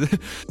just because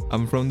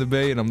I'm from the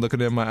Bay and I'm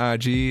looking at my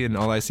IG and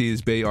all I see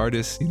is Bay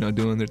artists,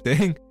 doing their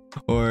thing.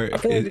 Or I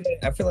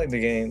feel like they're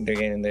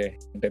getting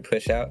their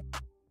push out.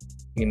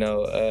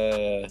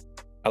 A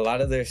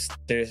lot of their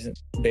Bay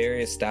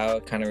Area style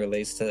kind of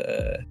relates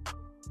to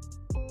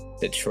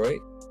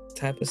Detroit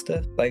type of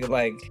stuff. Like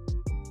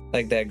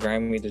that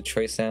grimy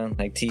Detroit sound,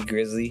 like T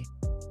Grizzly.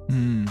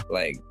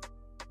 Like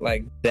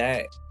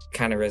that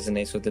kind of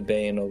resonates with the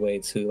Bay in a way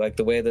too. Like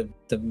the way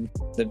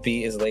the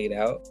beat is laid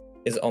out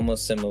is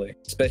almost similar,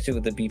 especially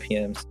with the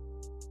BPMs,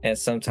 and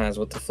sometimes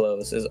with the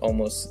flows is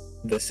almost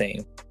the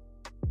same.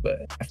 But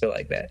I feel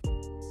like that.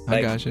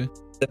 I gotcha.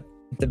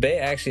 The Bay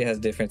actually has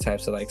different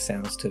types of like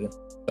sounds too.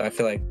 So I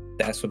feel like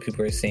that's what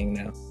people are seeing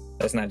now.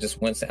 That's not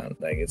just one sound.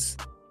 Like it's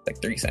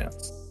like 3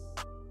 sounds.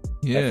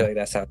 Yeah. I feel like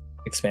that's how it's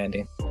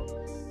expanding.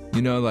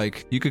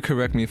 Like you could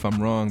correct me if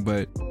I'm wrong,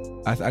 but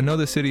I know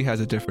the city has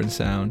a different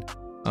sound.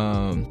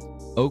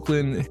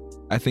 Oakland,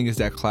 I think, is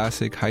that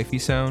classic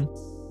hyphy sound,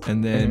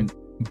 and then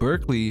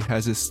Berkeley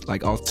has this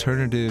like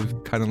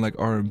alternative kind of like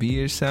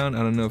R&B-ish sound. I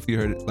don't know if you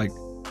heard like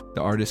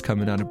the artist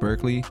coming out of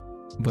Berkeley,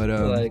 but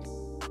like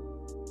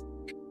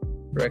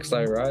Rex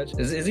Raj.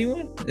 Is he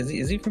one?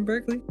 Is he from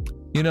Berkeley?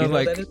 You know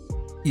like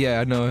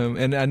yeah, I know him,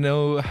 and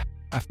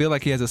I feel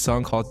like he has a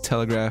song called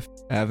Telegraph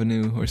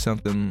Avenue or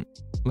something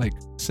like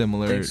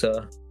similar. I think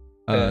so.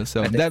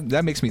 So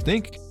that makes me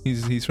think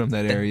he's from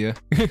that area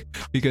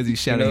because he's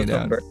shouting it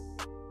out.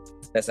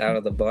 That's out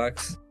of the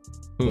box.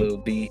 Lil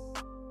B.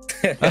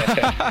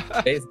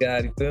 Face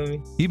God, you feel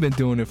me? He been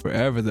doing it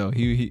forever though.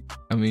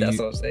 I mean, that's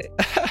what I'm saying.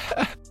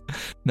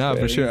 Nah,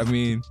 for sure. I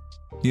mean,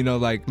 you know,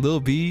 like Lil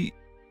B,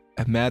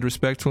 I have mad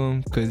respect to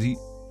him because he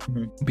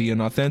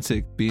being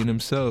authentic, being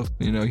himself.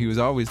 You know, he was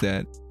always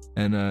that.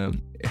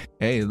 And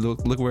hey,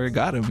 look where it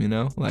got him. You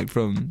know, like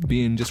from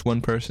being just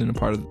one person, a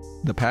part of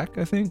the pack.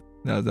 I think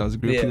that was a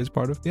group he was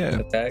part of. Yeah,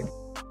 the pack.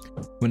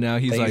 But now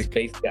he's like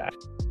Face God.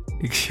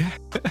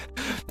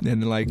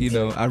 And like, you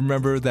know, I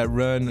remember that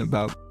run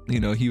about, you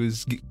know, he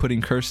was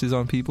putting curses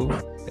on people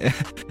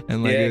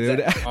and like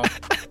exactly.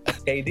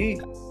 KD.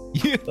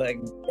 Yeah. Like,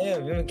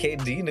 damn, even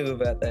KD knew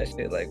about that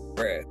shit. Like,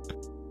 bruh,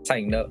 that's how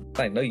you know. That's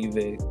how you know you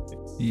big.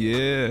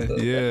 Yeah, so,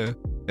 yeah.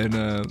 And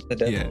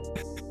yeah.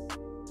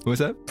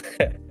 What's up?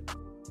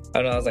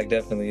 I know, I was like,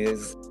 definitely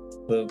is.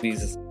 Lil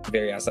B's is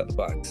very outside the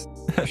box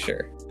for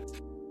sure.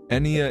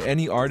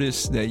 Any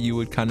artists that you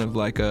would kind of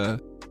like you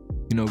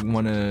know,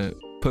 want to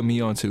put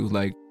me onto,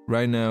 like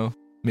right now,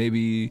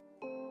 maybe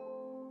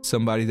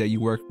somebody that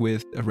you work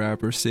with, a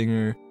rapper,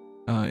 singer,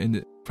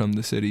 from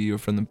the city or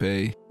from the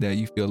Bay that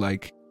you feel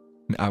like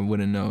I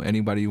wouldn't know.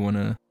 Anybody you want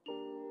to,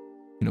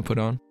 you know, put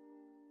on?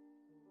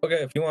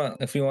 Okay,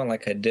 if you want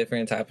like a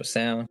different type of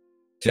sound,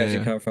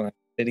 especially coming from like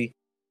the city,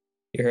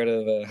 you heard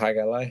of High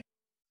Guy Lie?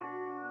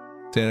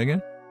 Say that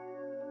again.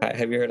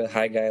 Have you heard of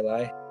High Guy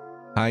Lie?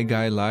 High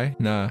Guy Lie?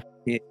 Nah.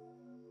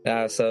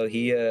 So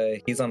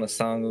he's on a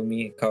song with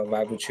me called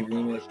Vibe With You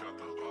Remix,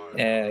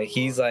 and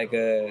he's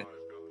a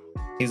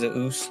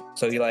oos.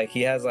 So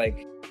he has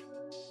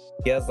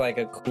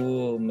a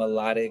cool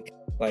melodic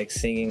like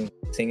singing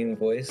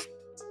voice,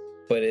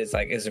 but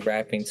it's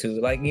rapping too.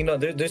 Like, you know,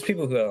 there's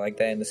people who are like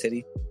that in the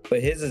city,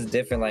 but his is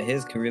different. Like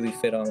his could really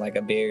fit on like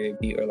a Bay Area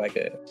beat or like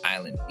a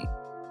island beat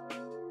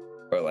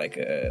or like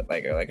a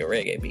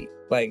reggae beat.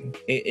 Like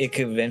it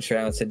could venture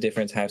out to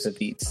different types of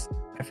beats.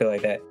 I feel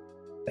like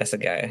that's a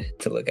guy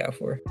to look out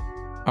for.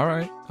 All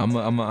right, I'm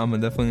gonna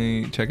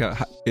definitely check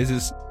out.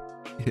 Is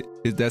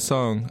that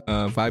song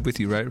Vibe With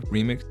You, right?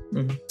 Remix.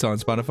 It's on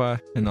Spotify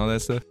and all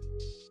that stuff.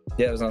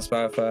 Yeah, it was on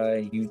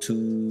Spotify,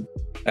 YouTube.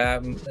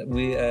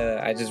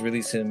 I just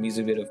released a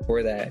music video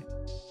for that.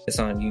 It's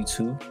on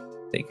YouTube.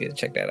 So you can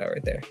check that out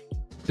right there.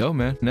 Yo,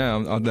 man.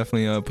 Now I'll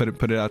definitely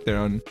put it out there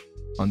on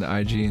the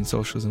IG and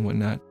socials and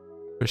whatnot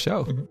for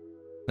sure.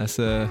 Let's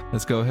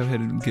go ahead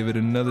and give it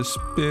another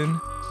spin.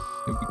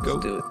 Here we go.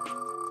 Let's do it.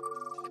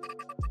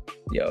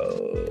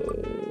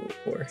 Yo,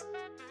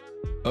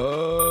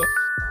 4.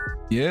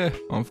 Yeah,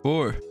 on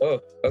 4. Oh,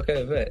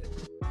 okay, bet.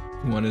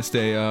 Want to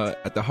stay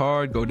at the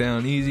hard, go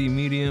down easy,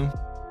 medium?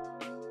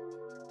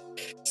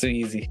 So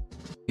easy.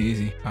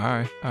 Easy. All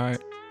right.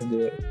 Let's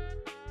do it.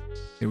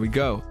 Here we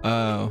go.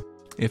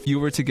 If you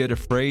were to get a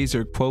phrase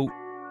or quote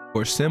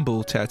or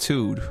symbol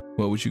tattooed,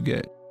 what would you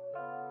get?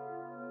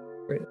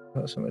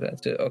 Some of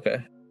that too. Okay.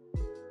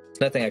 It's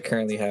nothing I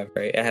currently have,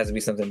 right? It has to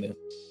be something new.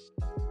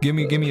 Give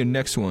me your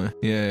next one.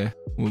 Yeah.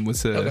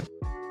 What's the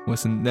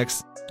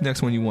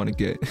next one you want to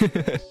get?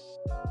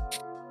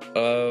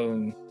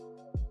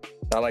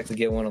 I like to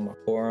get one on my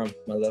forearm,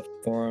 my left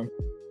forearm.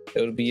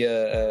 It would be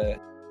a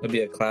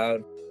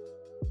cloud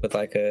with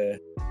like a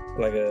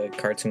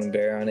cartoon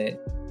bear on it.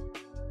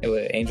 It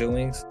with angel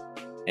wings,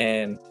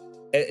 and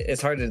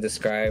it's hard to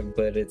describe,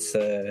 but it's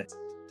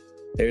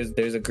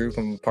there's a group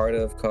I'm a part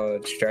of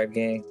called Stripe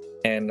Gang,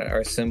 and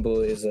our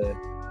symbol is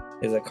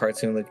a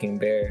cartoon looking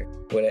bear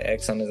with an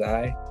X on his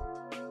eye.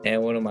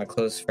 And one of my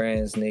close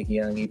friends, Nick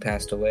Young, he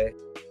passed away,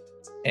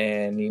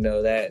 and you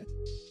know that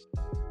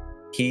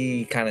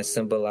he kind of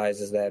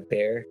symbolizes that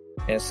bear.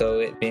 And so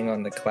it being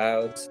on the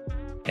clouds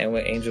and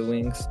with angel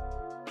wings,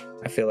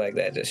 I feel like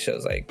that just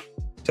shows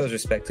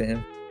respect to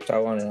him. So I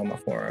want it on my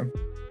forearm.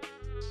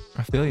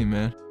 I feel you,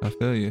 man. I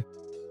feel you.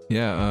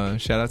 Yeah.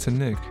 Shout out to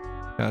Nick.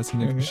 Shout out to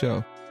Nick for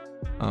sure.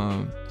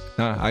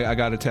 I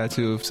got a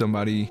tattoo of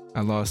somebody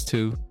I lost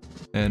too,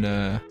 and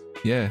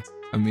yeah.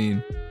 I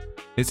mean,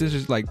 it's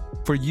just like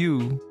for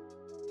you,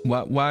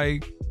 why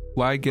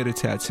get a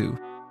tattoo?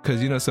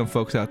 Because you know some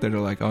folks out there are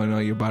like, oh no,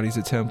 your body's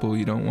a temple.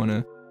 You don't want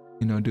to,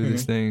 you know, do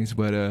these things.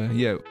 But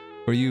yeah,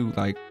 for you,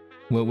 like,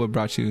 what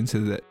brought you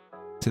into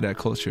that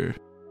culture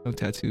of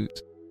tattoos?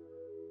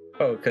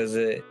 Oh, because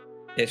it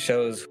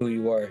shows who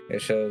you are.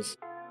 It shows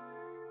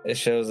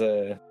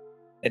a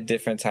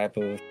different type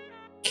of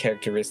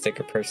characteristic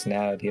or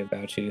personality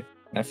about you.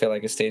 And I feel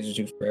like it stays with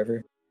you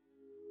forever.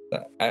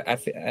 I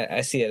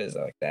see it as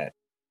like that.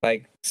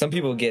 Like some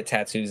people get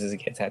tattoos as a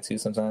get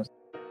tattoos sometimes,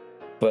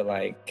 But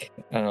like,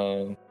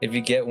 if you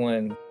get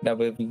one, no,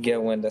 but if you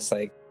get one that's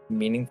like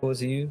meaningful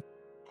to you,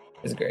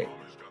 it's great.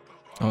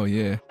 Oh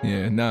yeah.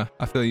 Nah,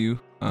 I feel you.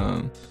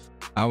 I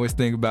always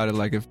think about it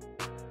like if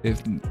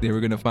they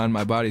were gonna find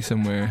my body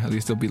somewhere, at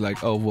least they'll be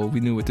like, oh well, we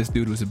knew what this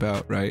dude was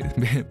about, right?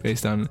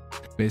 based on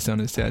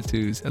his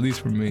tattoos, at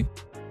least for me.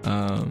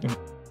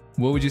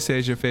 What would you say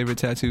is your favorite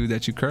tattoo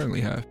that you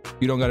currently have?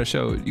 You don't gotta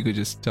show it. You could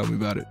just tell me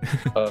about it.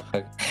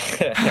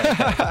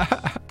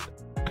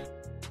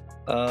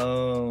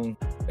 Oh,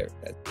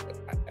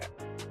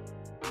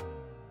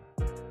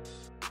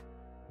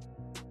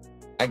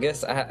 I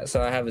guess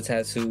I have a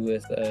tattoo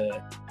with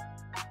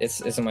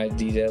it's my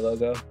DJ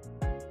logo.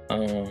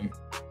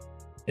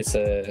 It's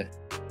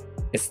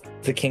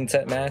the King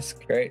Tut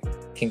mask, right?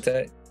 King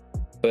Tut.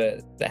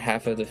 But the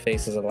half of the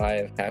face is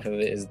alive, half of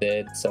it is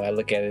dead. So I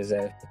look at it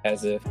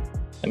as if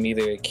I'm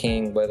either a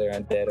king, whether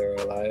I'm dead or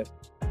alive.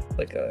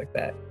 Like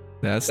that.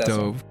 That's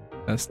dope.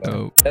 That's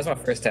dope. That's my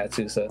first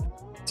tattoo, so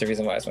it's the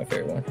reason why it's my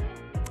favorite one.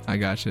 I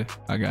gotcha.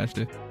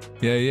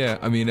 Yeah.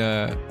 I mean,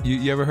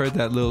 you ever heard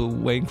that Lil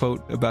Wayne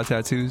quote about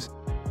tattoos?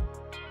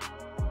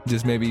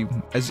 Just maybe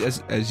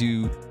as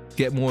you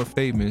get more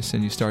famous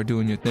and you start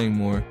doing your thing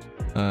more,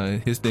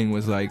 his thing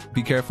was like,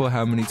 be careful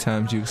how many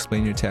times you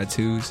explain your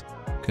tattoos,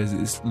 because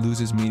it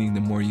loses meaning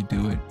the more you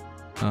do it.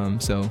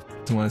 So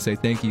I want to say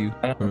thank you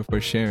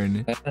for sharing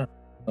it.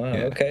 Oh,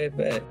 yeah. Okay,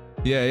 bet.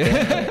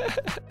 Yeah.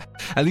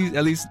 at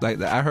least like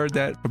I heard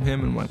that from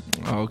him and I'm like,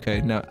 oh, okay,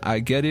 now I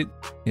get it.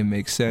 It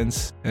makes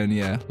sense. And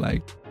yeah,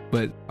 like,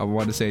 but I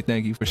want to say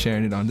thank you for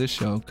sharing it on this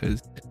show,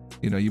 because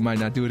you might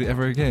not do it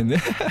ever again.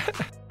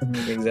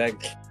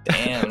 Exactly.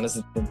 Damn, this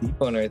is a deep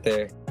one right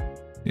there.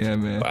 Yeah,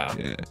 man. Wow.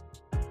 Yeah.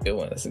 Good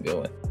one. That's a good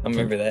one. I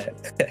remember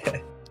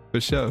that.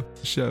 For sure.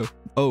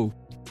 Oh,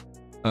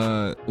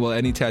 well,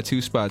 any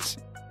tattoo spots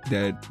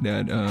that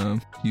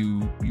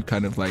you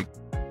kind of like,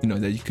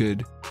 that you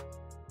could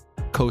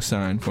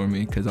co-sign for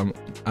me, because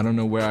I don't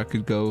know where I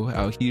could go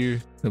out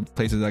here. The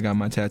places I got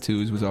my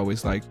tattoos was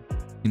always like,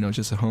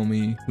 just a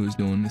homie who was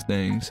doing this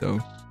thing. So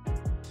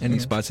any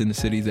spots in the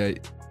city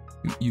that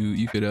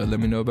you could let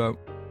me know about?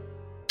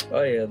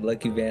 Oh yeah,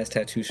 Lucky Vans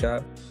Tattoo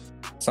Shop.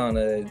 It's on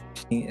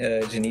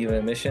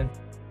Geneva Mission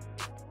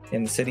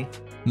in the city.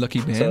 Lucky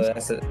Vans? So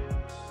that's it.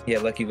 Yeah,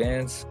 Lucky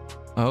Vans.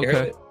 Oh,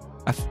 okay.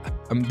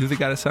 Do they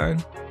got a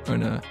sign or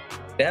not?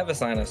 They have a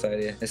sign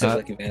outside, yeah. It says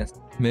Lucky Vans.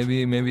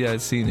 Maybe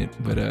I've seen it,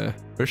 but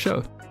for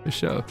sure.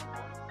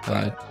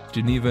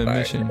 Geneva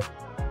Mission.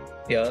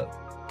 Yeah.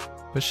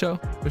 For sure.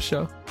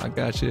 I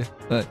got you.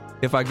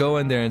 If I go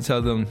in there and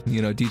tell them,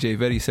 DJ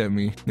Vetty sent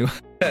me.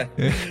 I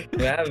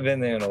haven't been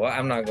there in a while.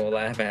 I'm not gonna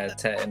lie, I haven't had a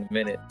tat in a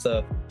minute.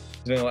 So,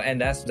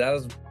 and that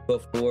was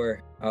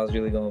before I was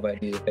really going by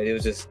DJ Vetty. It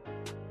was just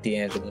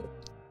D'Angelo.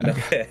 I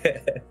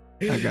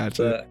got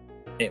you. So,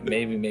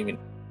 maybe.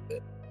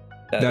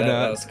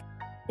 That was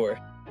before.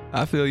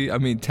 I feel you. I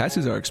mean,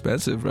 tattoos are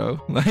expensive, bro.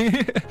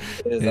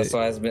 That's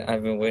why I've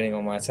been waiting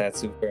on my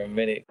tattoo for a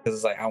minute, because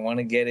it's like I want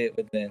to get it,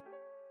 but then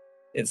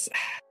it's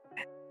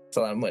a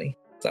lot of money.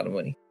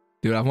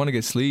 Dude, I want to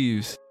get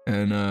sleeves,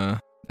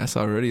 and that's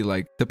already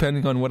like,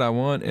 depending on what I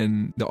want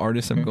and the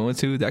artist I'm going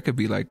to, that could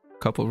be like a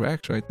couple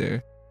racks right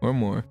there or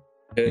more.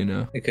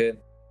 It could.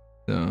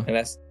 So, and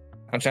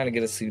I'm trying to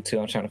get a sleeve too.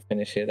 I'm trying to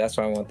finish it. That's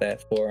why I want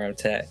that forearm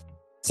tat.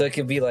 So it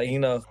could be like,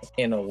 in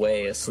a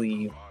way, a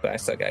sleeve, but I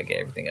still gotta get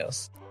everything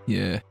else.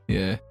 Yeah.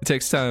 It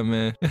takes time,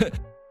 man.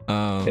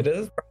 It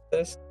is a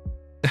process.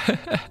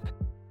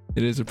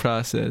 It is a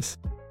process.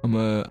 I'm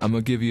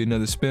gonna give you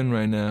another spin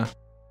right now.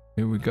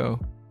 Here we go.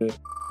 It's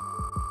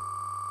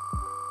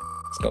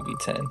gonna be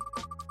 10.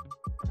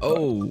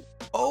 Oh,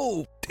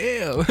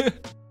 damn.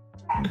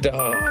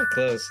 Oh,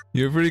 close.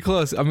 You're pretty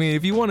close. I mean,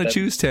 if you want to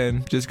choose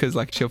 10, just because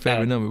like it's your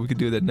favorite number, we could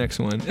do that next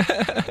one.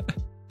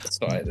 That's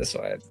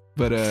fine.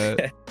 But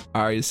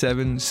all right,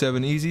 seven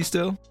easy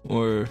still,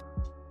 or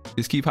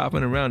just keep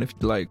hopping around if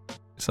you like.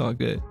 It's all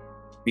good.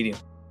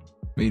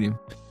 Medium.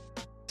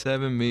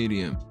 7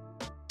 medium.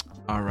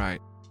 All right.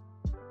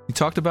 You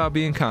talked about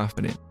being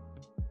confident.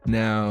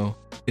 Now,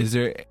 was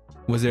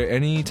there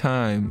any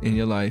time in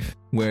your life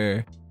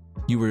where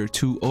you were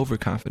too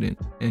overconfident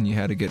and you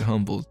had to get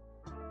humbled?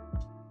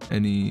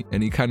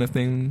 Any kind of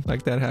thing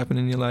like that happen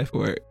in your life,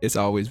 or it's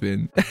always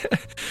been,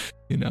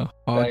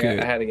 all like good?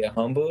 I had to get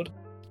humbled,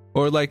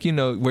 or like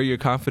where your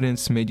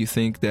confidence made you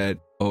think that,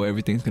 oh,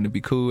 everything's gonna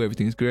be cool,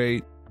 everything's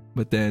great,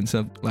 but then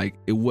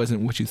it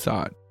wasn't what you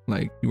thought.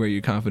 Like where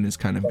your confidence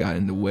kind of got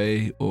in the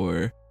way,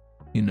 or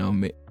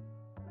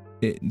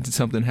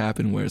something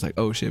happened where it's like,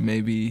 oh shit,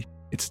 maybe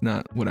it's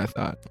not what I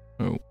thought,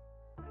 or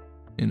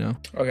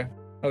Okay.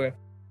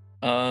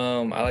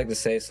 I like to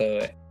say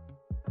so.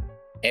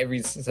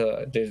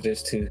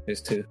 There's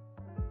two.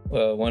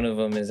 Well, one of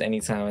them is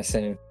anytime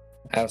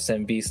I'll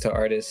send beats to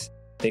artists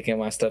thinking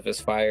my stuff is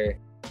fire,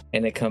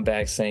 and they come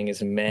back saying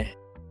it's meh,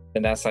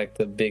 and that's like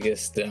the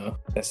biggest.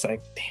 That's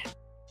like,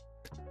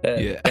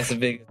 damn. That's the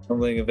biggest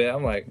humbling event.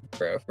 I'm like,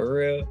 bro, for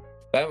real.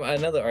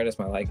 Another artist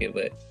might like it,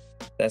 but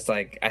that's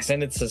like, I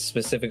send it to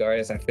specific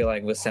artists I feel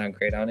like would sound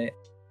great on it,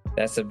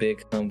 that's a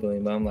big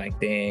humbling. But I'm like,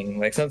 dang.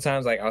 Like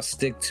sometimes like I'll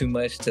stick too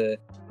much to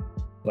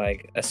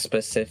like a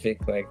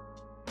specific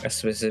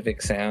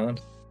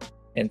sound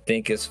and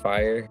think it's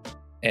fire,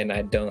 and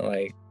I don't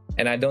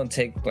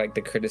take like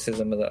the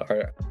criticism of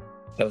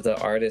the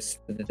artist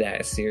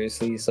that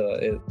seriously. So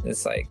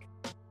it's like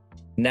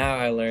now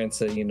I learn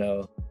to, you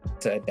know,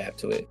 to adapt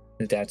to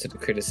the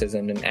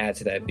criticism and add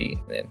to that beat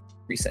and then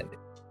resend it.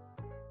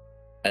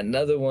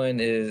 Another one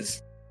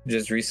is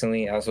just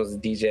recently I was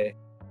supposed to DJ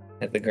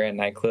at the Grand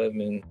nightclub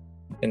in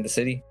the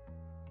city,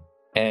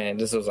 and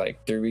this was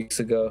like 3 weeks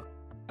ago.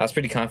 I was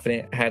pretty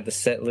confident. I had the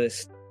set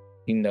list,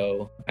 you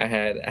know, I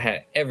had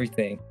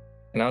everything,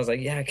 and I was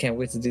like, yeah, I can't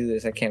wait to do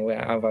this. I can't wait.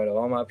 I invited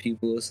all my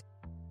peoples,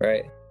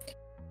 right?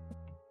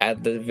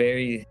 At the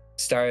very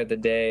start of the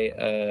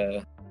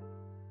day,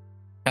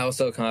 I was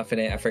so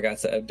confident I forgot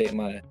to update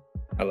my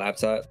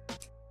laptop,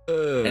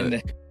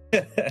 and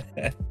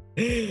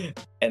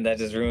and that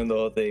just ruined the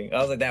whole thing. I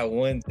was like, that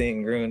one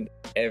thing ruined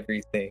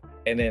everything,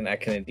 and then I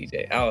couldn't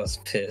DJ. I was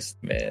pissed,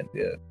 man.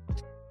 Yeah,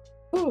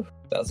 whew,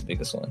 that was the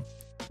biggest one.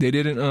 They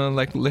didn't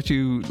like let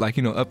you, like,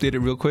 you know, update it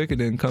real quick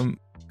and then come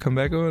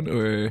back on,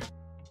 or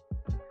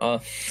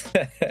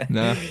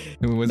nah,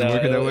 it wasn't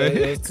working that way.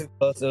 It was too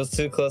close. It was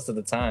too close to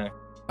the time,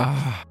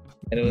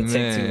 and it would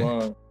take too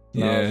long.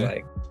 And I was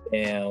like,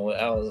 damn,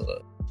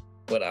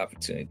 what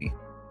opportunity,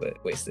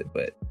 but wasted.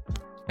 But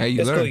hey,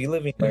 you learn. Cool. You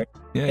live and learn.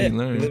 Yeah, you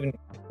learn.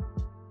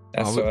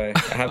 That's why I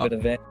have an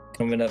event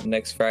coming up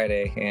next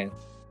Friday, and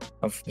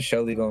I'm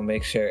surely gonna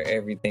make sure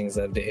everything's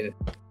updated.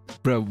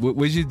 Bro,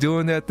 was you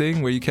doing that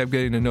thing where you kept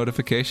getting a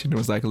notification? It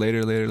was like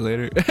later,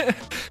 because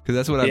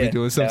that's what I've been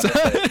doing sometimes.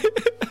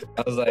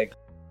 I was like,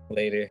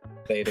 later.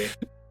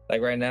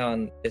 Like right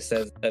now, it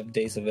says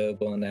updates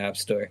available in the App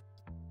Store.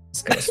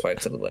 It's gonna swipe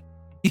to the left.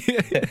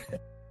 Yeah.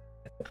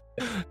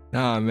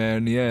 Nah,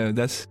 man. Yeah,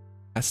 that's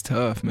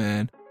tough,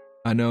 man.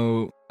 I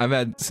know I've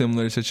had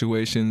similar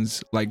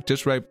situations, like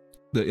just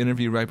the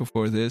interview right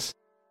before this.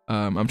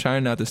 I'm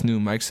trying out this new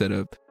mic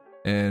setup,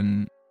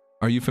 and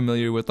are you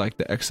familiar with like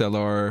the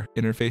XLR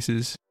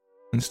interfaces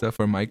and stuff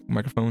for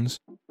microphones?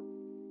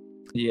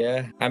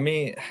 Yeah, I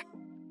mean,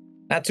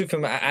 not too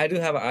familiar. I do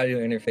have an audio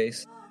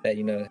interface that,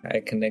 you know, I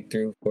connect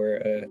through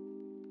for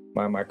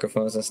my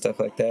microphones and stuff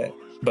like that.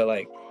 But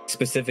like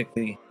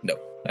specifically, no,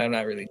 I'm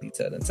not really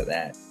detailed into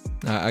that.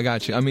 I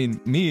got you. I mean,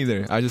 me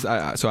either. I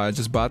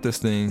just bought this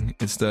thing.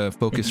 It's the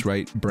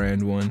Focusrite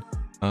brand one.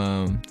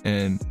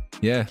 And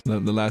yeah, the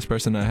last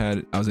person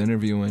I was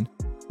interviewing,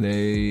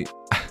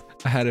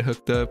 I had it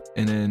hooked up,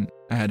 and then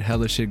I had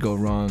hella shit go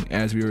wrong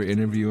as we were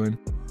interviewing.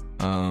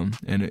 And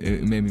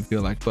it made me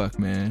feel like, fuck,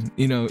 man.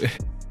 You know,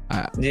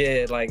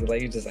 yeah, like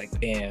you're just like,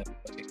 damn.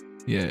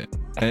 Yeah.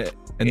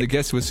 And the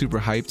guests was super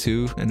hyped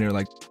too, and they're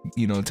like,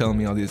 you know, telling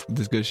me all this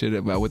good shit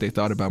about what they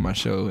thought about my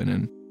show, and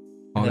then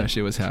all that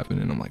shit was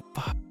happening. I'm like,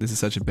 fuck, this is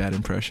such a bad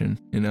impression,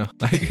 you know?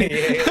 Like,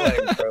 yeah,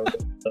 like, bro, what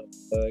the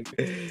fuck?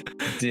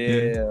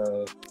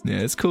 Damn.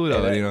 Yeah, it's cool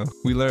though, you know.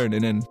 We learned,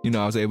 and then, you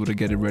know, I was able to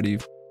get it ready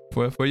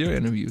for your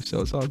interview,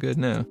 so it's all good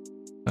now.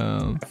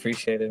 I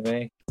appreciate it,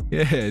 man.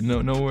 Yeah,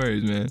 no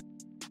worries, man.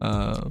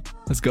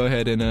 Let's go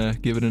ahead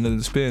and give it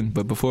another spin.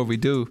 But before we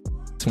do,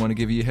 just want to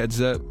give you a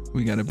heads up.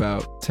 We got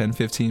about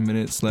 10-15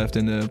 minutes left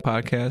in the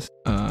podcast.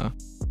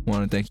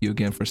 Want to thank you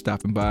again for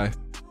stopping by.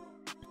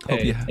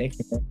 Thank you, man.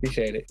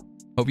 Appreciate it.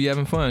 Hope you're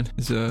having fun.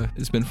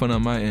 It's been fun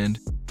on my end.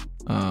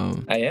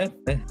 I am.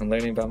 I'm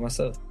learning about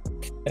myself.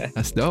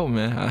 That's dope,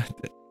 man.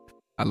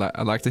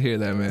 I like to hear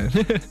that, man.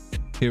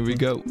 Here we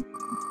go.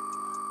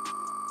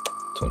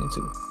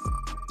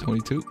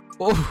 22.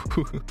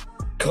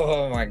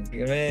 Oh my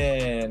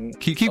man.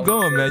 Keep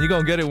going, man. You're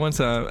gonna get it one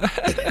time.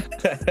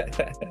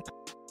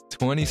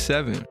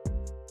 27.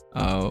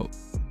 Oh,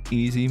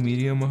 easy,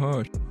 medium, or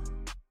hard?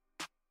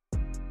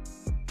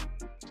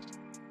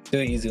 Do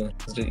an easy one.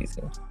 Let's do an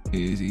easy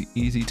one.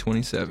 Easy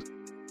 27.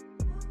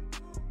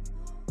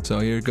 So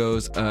here it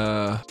goes.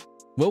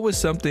 What was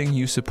something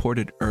you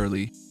supported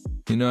early?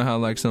 You know how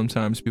like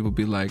sometimes people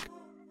be like,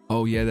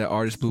 oh yeah, that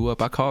artist blew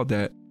up, I called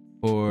that.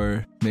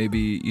 Or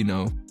maybe, you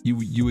know,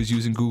 you was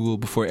using Google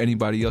before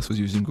anybody else was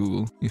using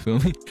Google. You feel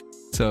me?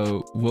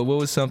 So what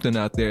was something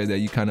out there that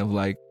you kind of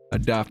like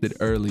adopted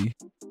early,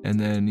 and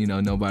then, you know,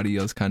 nobody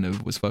else kind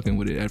of was fucking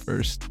with it at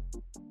first?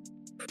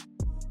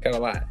 Got a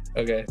lot.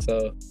 Okay,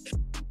 so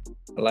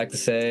I like to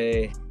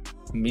say,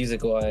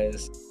 music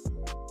wise,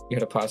 you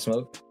heard of Pop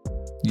Smoke?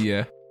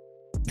 Yeah.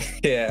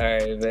 Yeah,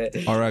 all right, man.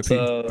 R.I.P.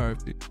 So,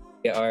 R.I.P.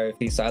 Yeah,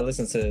 R.I.P. So I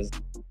listened to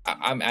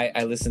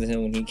I listened to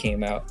him when he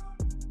came out.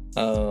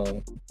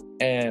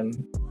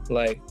 And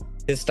like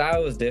his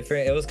style was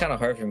different. It was kind of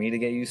hard for me to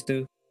get used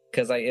to,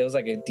 because like it was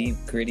like a deep,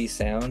 gritty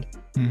sound.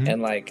 Mm-hmm.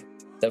 And like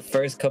the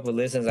first couple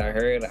listens I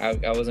heard,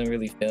 I wasn't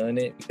really feeling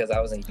it because I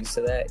wasn't used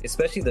to that,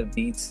 especially the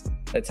beats,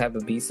 the type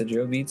of beats, the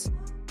drill beats.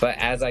 But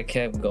as I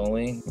kept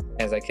going,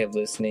 as I kept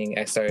listening,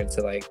 I started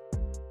to like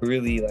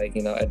really like,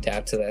 you know,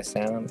 adapt to that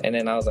sound. And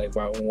then I was like,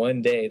 wow,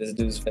 one day this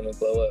dude's finna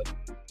blow up.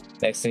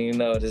 Next thing you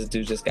know, this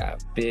dude just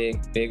got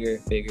bigger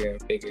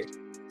and bigger.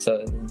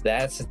 So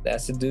that's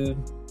a dude.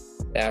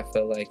 that I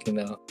felt like,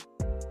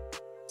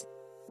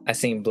 I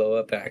seen blow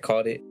up and I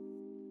caught it.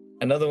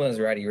 Another one is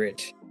Roddy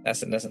Ricch.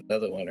 That's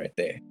another one right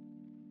there.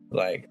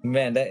 Like,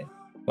 man, that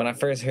when I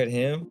first heard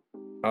him,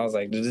 I was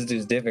like, dude, this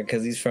dude's different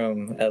because he's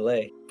from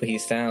LA, but he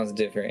sounds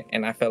different.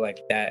 And I felt like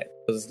that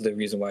was the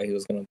reason why he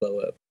was gonna blow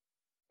up.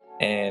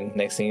 And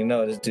next thing you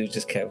know, this dude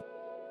just kept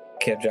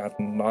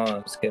dropping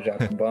bombs.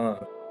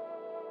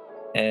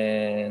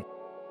 And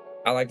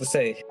I like to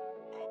say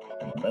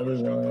another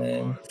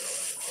one.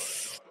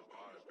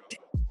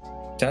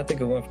 I'm trying to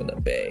think of one from the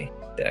Bay.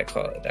 Did I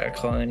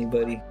call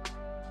anybody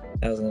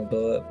that was gonna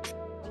blow up?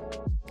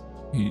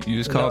 You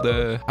just called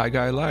the high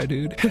guy lie,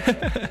 dude.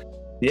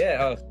 Yeah.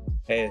 Oh,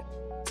 hey,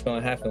 it's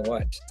gonna happen.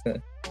 Watch.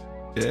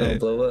 It's gonna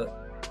blow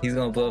up. He's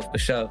gonna blow up for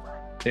sure.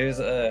 There's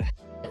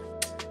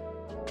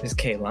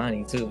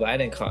Kehlani too, but I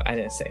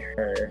didn't say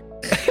her.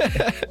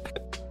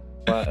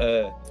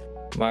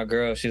 My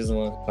girl, she's the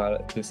one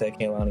who said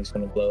Kehlani's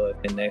gonna blow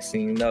up, and next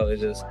thing you know,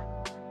 it's just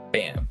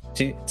bam.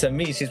 To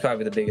me, she's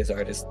probably the biggest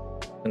artist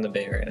in the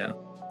Bay right now.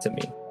 To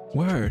me.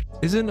 Word.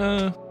 Isn't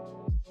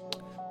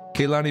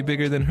Kehlani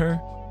bigger than her?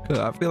 Cause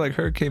I feel like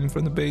her came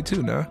from the Bay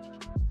too, nah?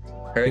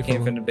 Her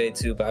came from the Bay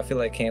too, but I feel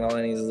like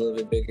Kehlani is a little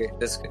bit bigger.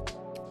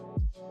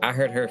 I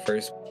heard her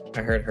first.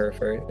 Heard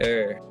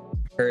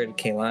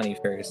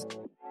Kehlani first.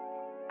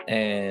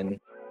 And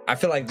I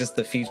feel like just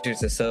the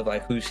features itself,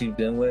 like who she's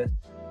been with,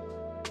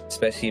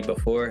 especially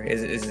before,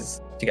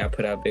 is she got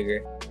put out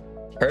bigger.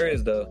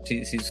 Hers though,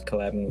 she's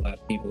collabing with a lot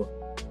of people,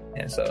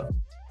 and so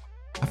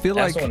I feel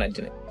that's like one I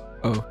didn't.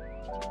 Oh,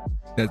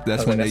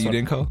 that's one that you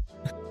didn't call.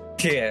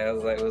 Yeah, I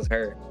was like, it was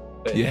her.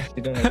 But yeah,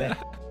 she's doing that.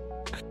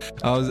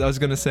 I was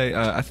gonna say,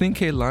 I think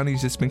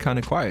Kehlani's just been kind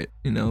of quiet.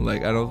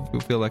 Like I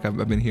don't feel like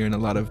I've been hearing a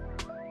lot of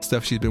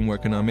stuff she's been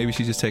working on. Maybe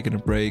she's just taking a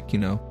break,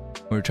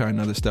 or trying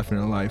other stuff in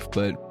her life.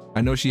 But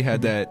I know she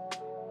had that,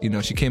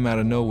 she came out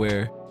of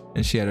nowhere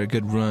and she had a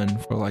good run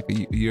for like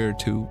a year or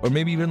two, or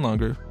maybe even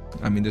longer.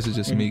 I mean, this is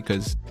just me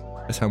because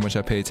that's how much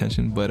I pay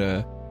attention. But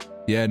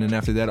yeah, and then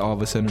after that, all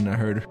of a sudden I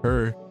heard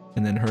her,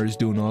 and then her's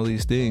doing all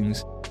these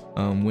things,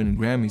 winning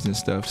Grammys and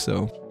stuff.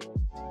 So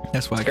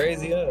that's why.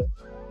 Crazy, huh?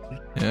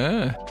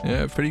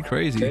 Yeah, pretty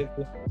crazy.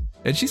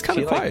 And she's kind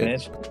of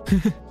quiet.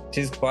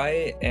 She's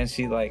quiet, and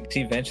she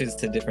ventures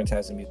to different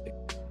types of music.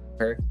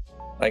 Her,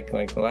 like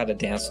a lot of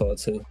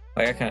dancehall too.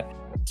 Like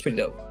it's pretty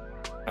dope.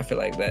 I feel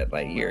like that,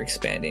 like you're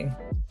expanding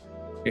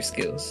your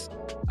skills.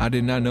 I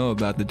did not know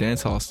about the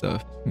dancehall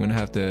stuff. I'm gonna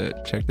have to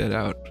check that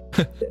out.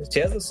 She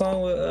has a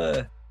song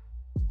with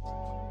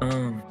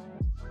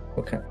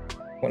what kind?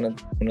 One of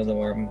the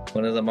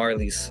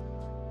Marleys.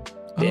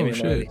 Damian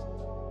shit. Marley.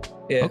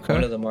 Yeah, okay.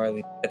 One of the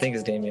Marley. I think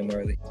it's Damian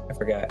Marley. I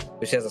forgot,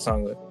 but she has a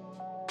song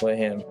with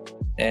him.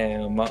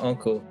 And my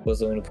uncle was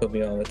the one who put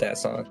me on with that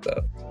song.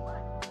 So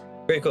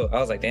pretty cool. I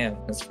was like, damn,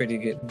 that's pretty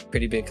good,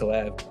 pretty big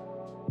collab.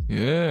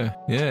 Yeah,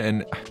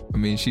 and I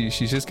mean, she's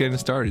just getting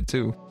started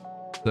too.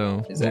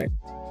 So exactly.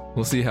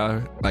 We'll see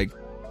how. Like,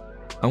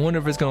 I wonder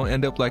if it's gonna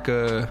end up like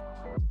a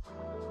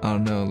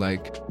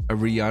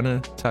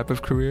Rihanna type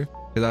of career.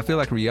 Because I feel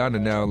like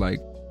Rihanna now, like,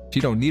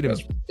 she don't need to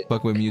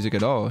fuck with music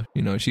at all.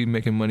 She's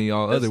making money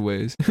all other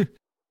ways. It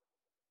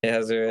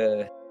has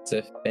her it's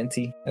a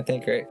Fenty, I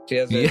think, right? She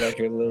has like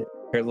her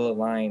little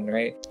line,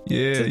 right?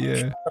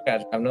 Yeah. I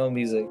have no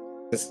music.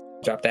 Just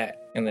drop that,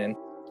 and then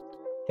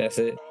that's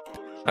it.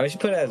 I mean, she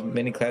put out as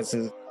many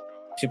classes.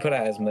 She put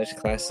out as much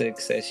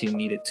classics as she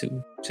needed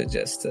to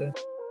just to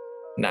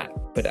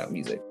not put out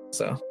music.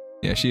 So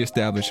yeah, she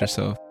established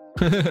herself.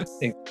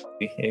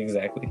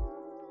 Exactly.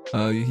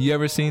 You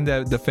ever seen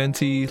the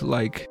Fenty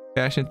like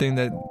fashion thing,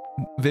 that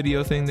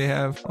video thing they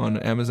have on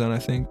Amazon? I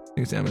think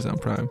it's Amazon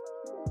Prime.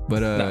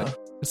 But no.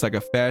 It's like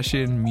a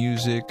fashion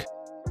music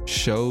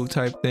show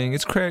type thing.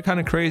 It's kind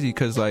of crazy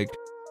because like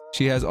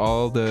she has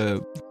all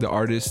the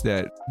artists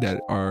that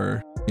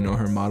are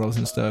her models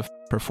and stuff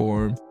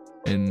perform,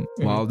 and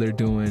while they're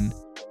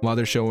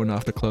showing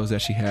off the clothes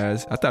that she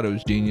has. I thought it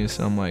was genius.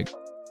 I'm like,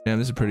 man,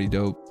 this is pretty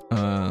dope.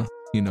 I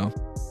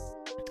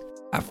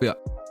feel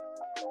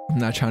I'm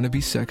not trying to be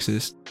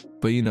sexist,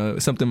 but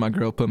it's something my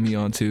girl put me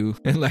onto,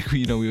 and like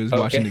we was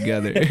watching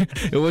together.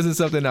 It wasn't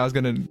something I was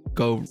gonna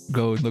go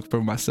look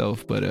for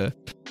myself, but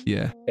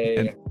yeah. Hey,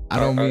 and I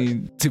don't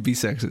mean to be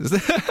sexist.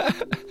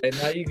 Hey,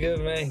 now you good,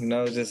 man.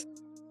 Just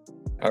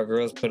our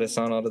girls put us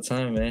on all the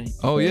time, man.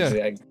 Oh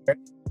yeah.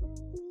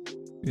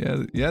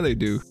 Yeah, they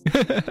do.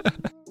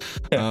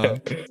 All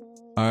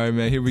right,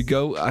 man. Here we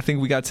go. I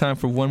think we got time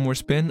for one more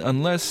spin,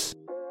 unless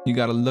you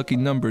got a lucky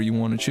number you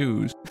want to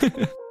choose.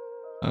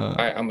 All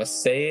right, I'm gonna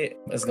say it.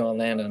 It's gonna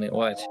land on it.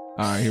 Watch. All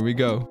right, here we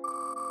go.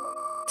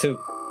 2.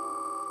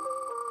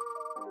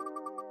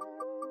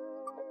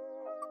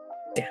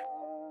 Damn.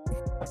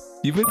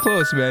 You've been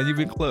close, man. You've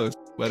been close.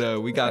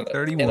 But we got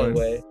 31. In a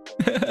way.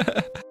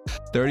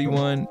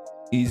 31,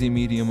 easy,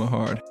 medium, or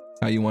hard.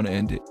 How you want to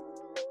end it?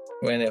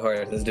 We'll end it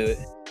hard. Let's do it.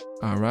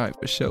 All right,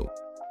 for sure.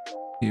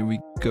 Here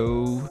we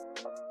go.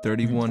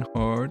 31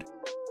 hard.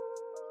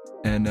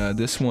 And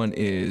this one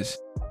is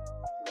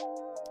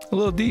a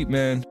little deep,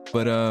 man.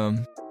 But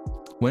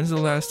when's the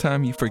last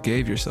time you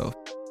forgave yourself?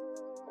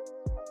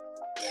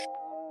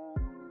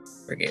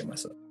 forgave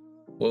myself.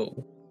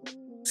 Whoa.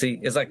 See,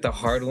 it's like the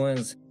hard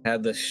ones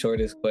have the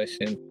shortest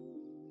question,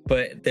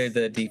 but they're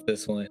the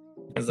deepest one.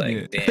 It's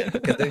like, damn,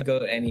 because they go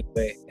any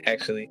way.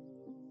 Actually,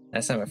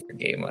 last time I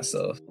forgave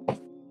myself.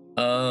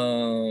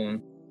 I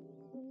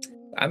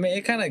mean,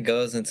 it kind of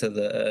goes into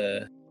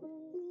the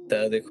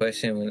other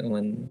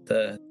question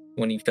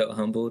when you felt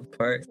humbled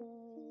part.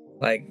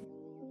 Like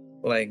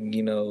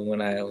you know,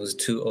 when I was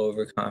too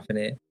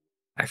overconfident,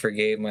 I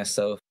forgave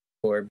myself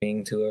for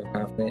being too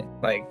overconfident.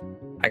 Like,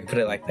 I could put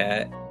it like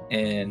that.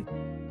 And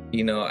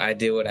you know, I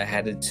did what I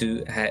had to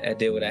do. I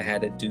did what I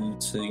had to do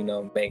to, you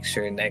know, make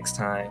sure next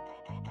time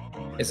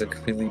it's a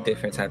completely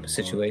different type of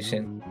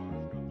situation.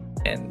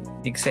 And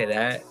you can say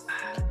that.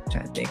 I'm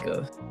trying to think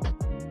of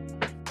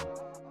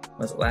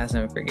when's the last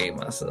time I forgave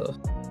myself.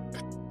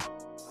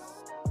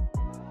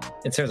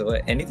 In terms of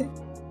what? Anything?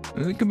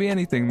 It can be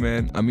anything,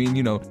 man. I mean,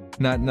 you know,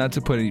 not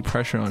to put any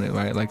pressure on it,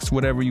 right? Like,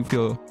 whatever you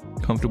feel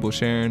comfortable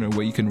sharing or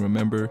what you can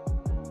remember.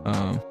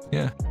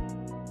 Yeah.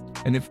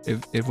 And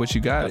if what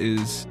you got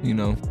is, you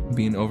know,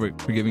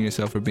 forgiving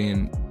yourself for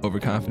being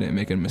overconfident and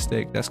making a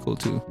mistake, that's cool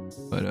too.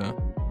 But yeah,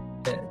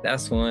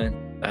 that's one.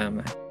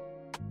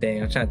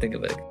 Dang, I'm trying to think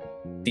of a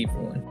deeper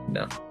one.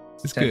 No,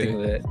 it's I'm good.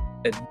 trying to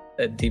think of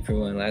a deeper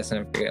one. Last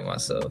time I forget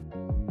myself.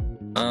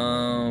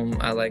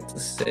 I like to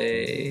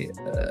say,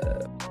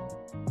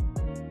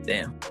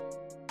 damn,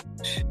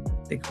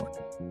 think one.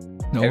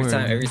 No every worries.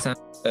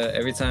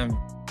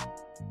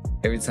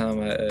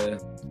 time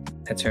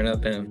I turn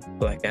up and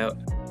black out,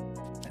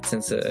 I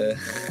tend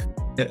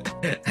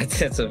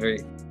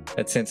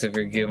to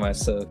forgive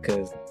myself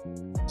because,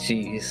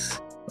 jeez,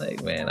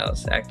 like, man, I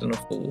was acting a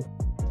fool.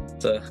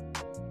 So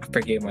I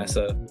forgave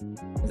myself in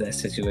that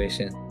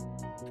situation.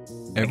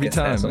 Every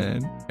time,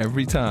 man.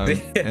 Every time.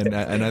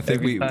 And I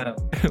think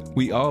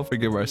we all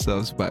forgive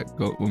ourselves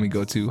when we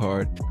go too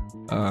hard.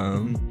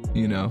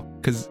 You know,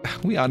 because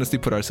we honestly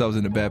put ourselves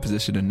in a bad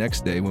position the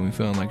next day when we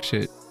feeling like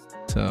shit.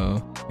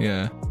 So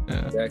yeah.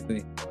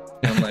 Exactly.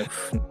 I'm like,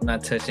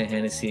 not touching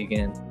Hennessy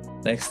again.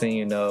 Next thing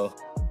you know,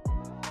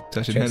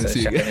 touching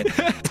Hennessy again.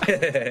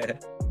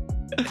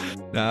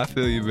 Nah, I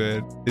feel you,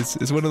 man.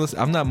 It's one of those.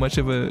 I'm not much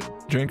of a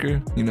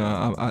drinker. You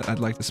know, I'd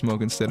like to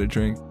smoke instead of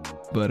drink.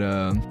 But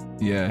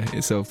yeah.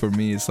 So for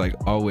me, it's like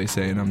always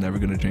saying I'm never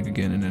gonna drink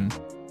again, and then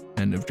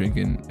end up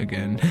drinking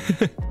again.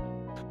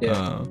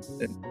 Yeah.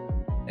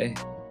 Hey.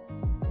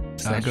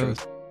 How it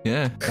goes.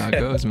 Yeah, how it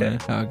goes, man.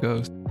 How it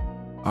goes.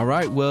 All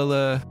right.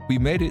 Well, we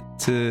made it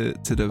to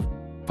the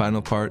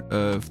final part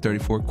of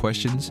 34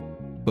 questions.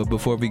 But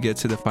before we get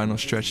to the final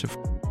stretch of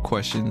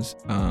questions,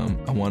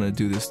 I want to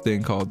do this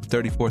thing called the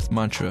 34th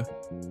mantra,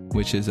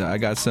 which is I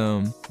got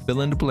some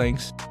fill in the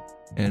blanks,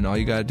 and all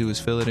you got to do is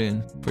fill it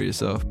in for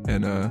yourself.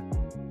 And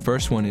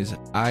first one is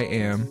I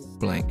am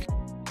blank.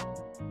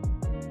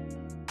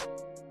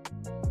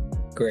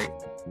 Great.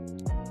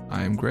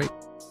 I am great.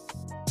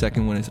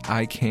 Second one is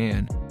I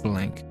can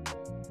blank.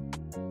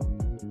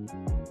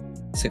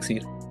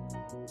 Succeed.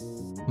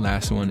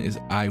 Last one is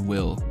I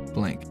will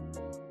blank.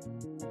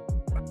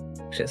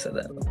 Should have said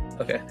that.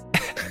 Okay.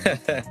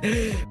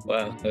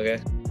 Wow. Okay.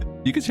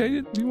 You can change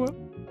it if you want.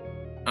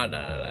 Oh, no.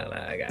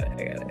 I got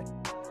it.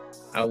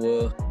 I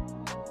will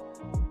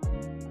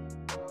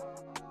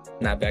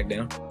not back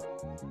down.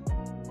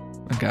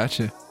 I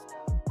gotcha.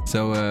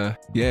 So,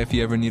 yeah, if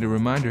you ever need a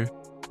reminder,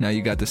 now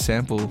you got the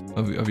sample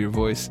of your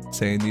voice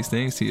saying these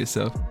things to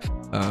yourself.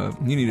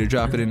 You need to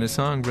drop it in a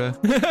song, bro.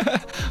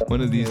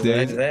 One of these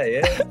days. Imagine that,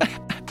 yeah.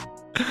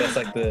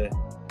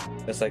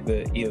 That's like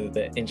the either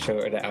the intro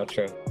or the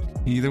outro.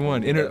 Either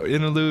one,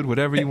 interlude,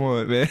 whatever you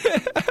want, man.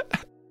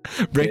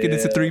 Break it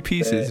into 3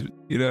 pieces,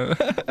 you know.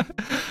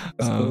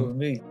 That's cool with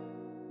me.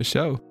 For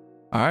sure.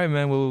 All right,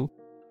 man. Well,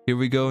 here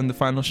we go in the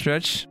final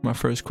stretch. My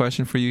first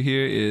question for you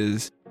here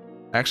is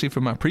actually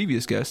from my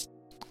previous guest.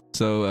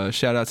 So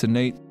shout out to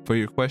Nate for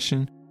your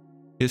question.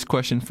 His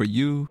question for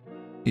you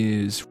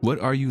is, what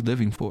are you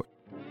living for?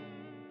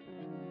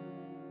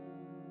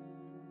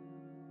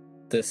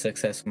 The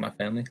success of my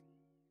family.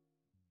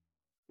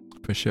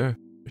 For sure.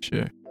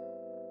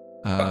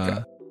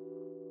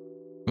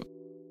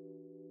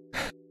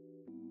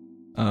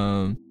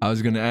 I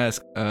was gonna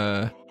ask,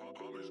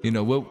 you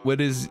know, what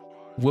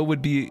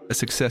would be a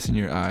success in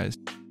your eyes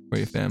for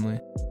your family?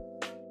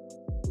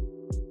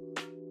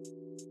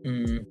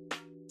 I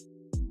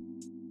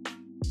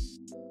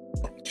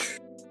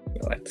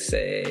like to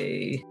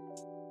say,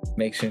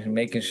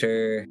 making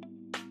sure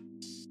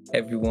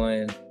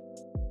everyone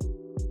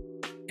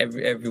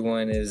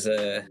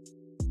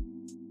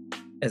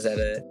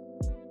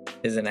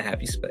is in a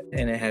happy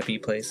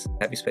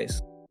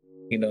space.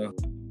 You know,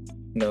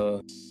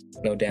 no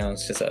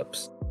downs, just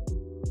ups.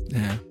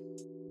 Yeah,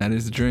 that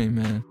is the dream,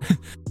 man.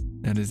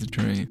 That is the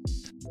dream.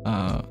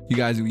 You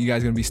guys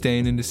gonna be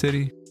staying in the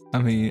city? I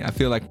mean, I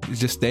feel like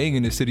just staying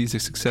in the city is a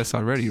success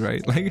already,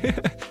 right? Like,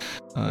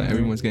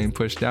 everyone's getting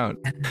pushed out.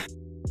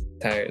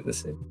 Tired of the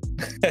city.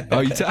 Oh,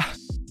 you tired?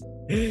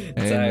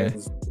 Tired.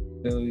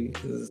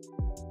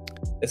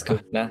 It's cool.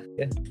 Nah,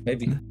 yeah,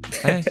 maybe.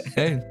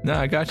 hey, no,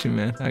 I got you,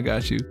 man. I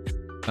got you.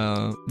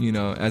 You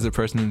know, as a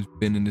person who's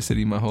been in the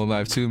city my whole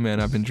life too, man,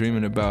 I've been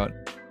dreaming about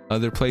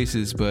other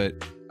places, but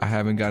I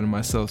haven't gotten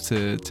myself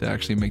to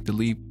actually make the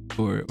leap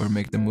or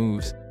make the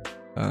moves.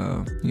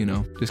 You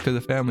know, just because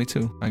of family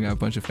too. I got a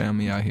bunch of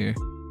family out here,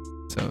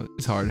 so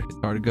it's hard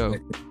to go.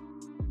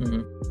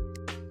 Mm-hmm.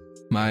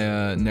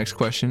 My next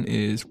question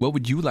is, what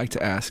would you like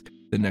to ask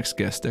the next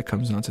guest that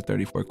comes on to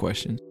 34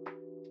 questions?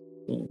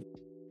 Ooh.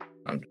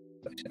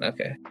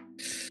 Okay.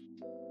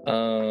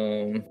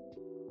 I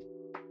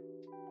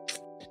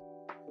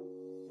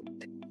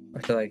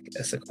feel like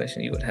that's a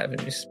question you would have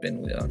in your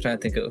spin wheel. I'm trying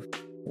to think of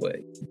what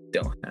you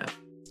don't have.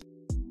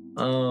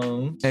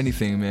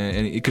 Anything, man.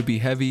 And it could be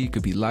heavy, it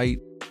could be light.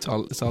 It's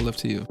all up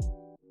to you.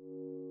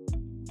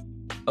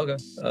 Okay.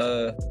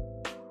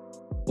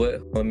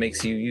 What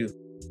makes you you?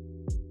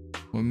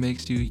 What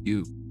makes you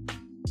you?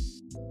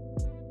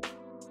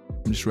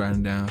 I'm just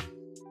writing down.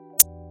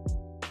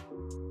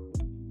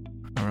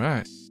 All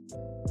right.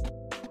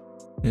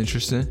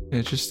 Interesting.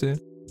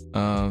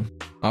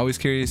 Always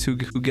curious who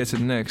gets it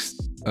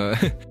next.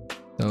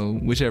 So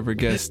whichever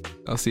guest,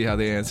 I'll see how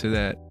they answer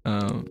that.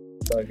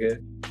 It's all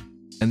good.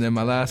 And then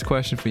my last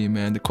question for you,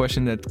 man, the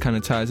question that kind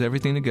of ties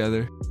everything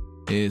together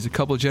is, a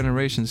couple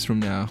generations from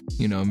now,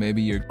 you know,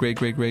 maybe your great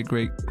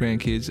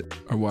grandkids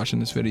are watching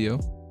this video.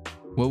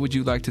 What would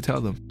you like to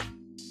tell them?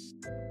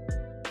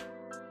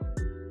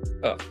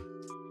 Oh,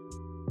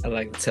 I'd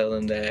like to tell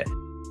them that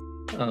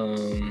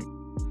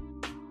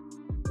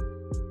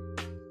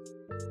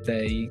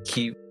that you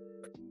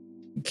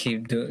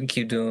keep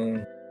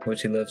doing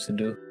what you love to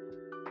do,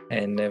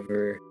 and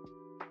never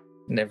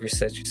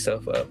set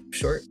yourself up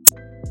short.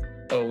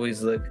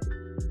 Always look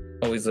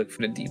for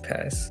the deep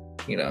pass.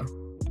 You know,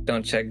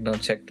 don't check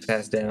the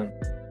pass down.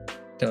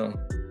 Don't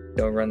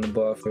run the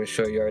ball for a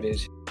short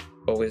yardage.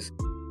 Always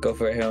go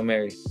for a Hail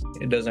Mary.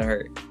 It doesn't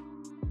hurt.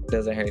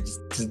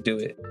 Just do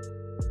it.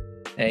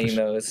 And you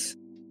know, it's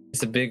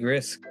a big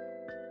risk,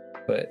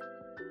 but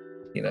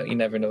you know, you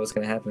never know what's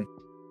gonna happen.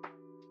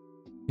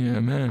 Yeah,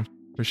 man,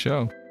 for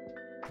sure.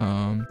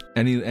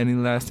 Any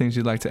last things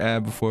you'd like to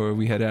add before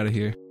we head out of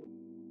here?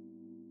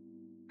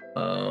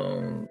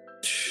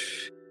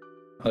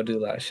 I'll do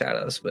a lot of shout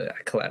outs, but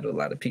I collab with a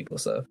lot of people,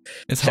 so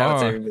it's shout hard. out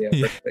to everybody I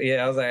work with.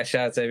 Yeah, I was like,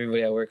 shout out to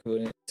everybody I work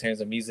with in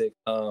terms of music.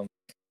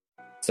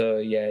 So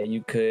yeah,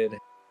 you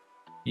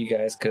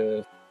guys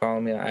could follow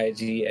me on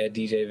IG at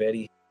DJ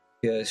Vetty.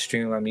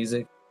 Stream my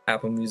music,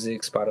 Apple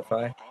Music,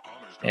 Spotify,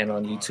 and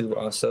on YouTube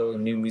also.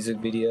 New music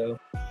video,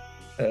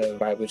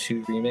 Vibe With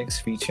You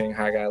remix featuring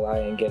High Guy Lie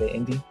and Get It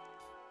Indie.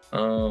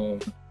 I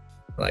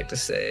like to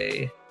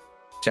say,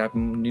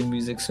 dropping new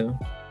music soon.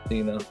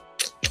 You know,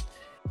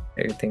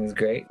 everything's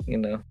great. You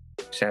know,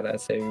 shout out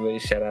to everybody.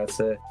 Shout out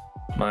to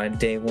my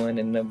day one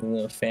and number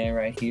one fan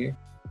right here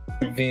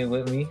for being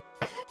with me.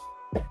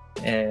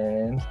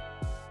 And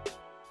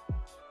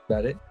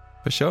about it.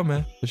 For sure,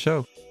 man. For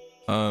sure.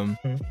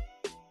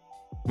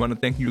 Want to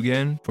thank you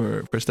again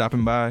for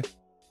stopping by.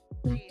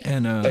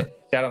 And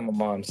shout out my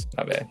moms.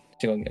 My bad.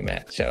 She gonna get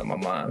mad. Shout out my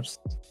moms.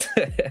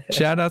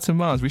 Shout out to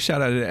moms. We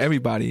shout out to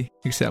everybody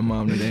except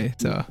mom today.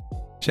 So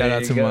shout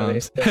out to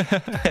moms.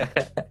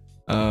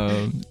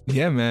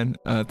 Yeah, man.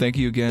 Thank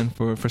you again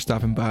for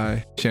stopping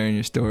by, sharing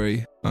your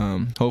story.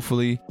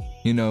 Hopefully,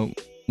 you know,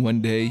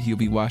 one day you'll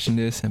be watching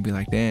this and be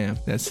like, damn,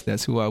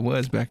 that's who I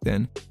was back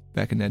in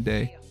that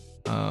day.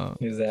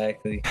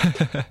 Exactly.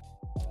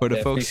 For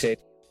the folks.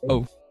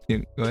 Oh, yeah,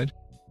 go ahead.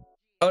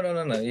 Oh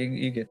no,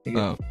 you good.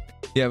 Oh,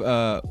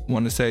 yeah.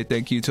 Want to say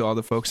thank you to all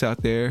the folks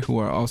out there who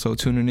are also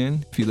tuning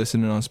in. If you're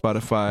listening on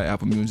Spotify,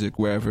 Apple Music,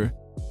 wherever,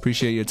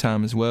 appreciate your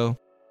time as well.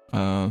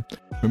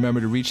 Remember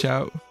to reach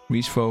out,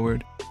 reach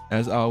forward.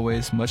 As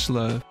always, much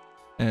love,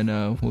 and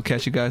we'll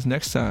catch you guys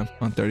next time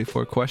on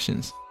 34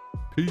 Questions.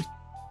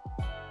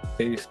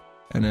 Peace.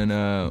 And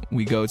then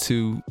we go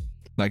to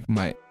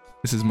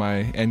this is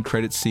my end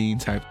credit scene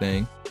type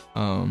thing.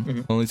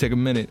 Only take a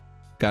minute.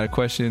 Got a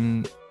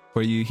question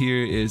for you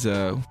here is,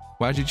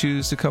 why'd you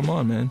choose to come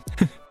on, man?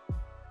 You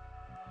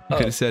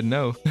could have said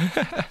no.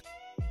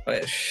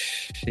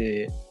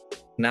 Shit.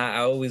 Nah,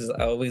 I always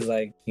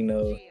like, you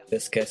know,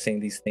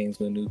 discussing these things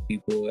with new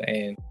people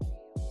and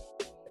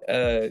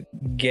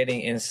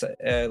getting insight,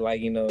 like,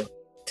 you know,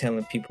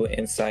 telling people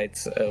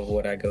insights of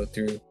what I go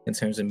through in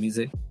terms of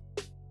music.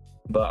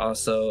 But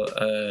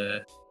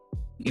also,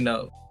 you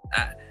know,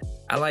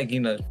 I like,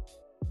 you know,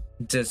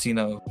 just, you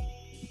know,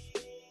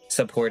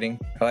 supporting.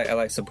 I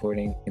like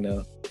supporting, you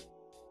know,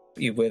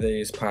 whether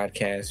it's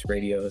podcasts,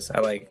 radios. I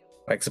like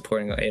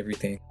supporting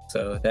everything.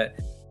 So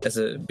that's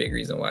a big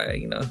reason why,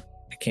 you know,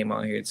 I came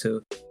on here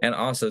too. And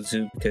also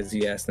too, because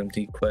you asked them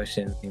deep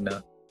questions, you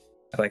know,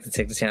 I like to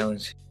take the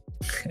challenge.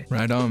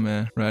 Right on,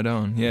 man. Right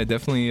on. Yeah,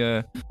 definitely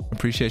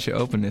appreciate your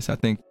openness. I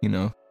think, you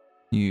know,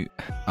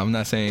 I'm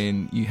not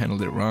saying you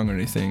handled it wrong or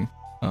anything.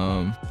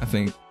 I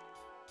think,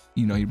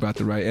 you know, you brought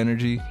the right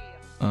energy.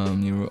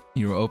 You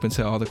were open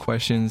to all the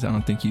questions. I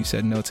don't think you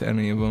said no to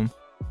any of them.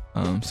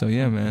 So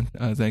yeah, man,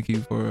 thank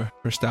you for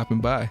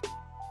stopping by.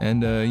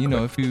 And you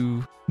know, if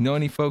you know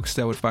any folks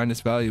that would find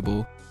this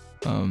valuable,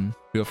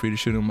 feel free to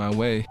shoot them my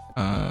way.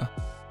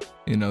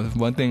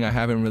 One thing I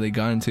haven't really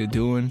gotten to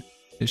doing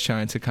is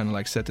trying to kind of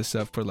like set this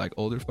up for like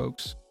older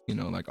folks,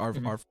 like our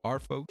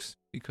folks,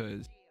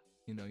 because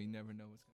you never know what's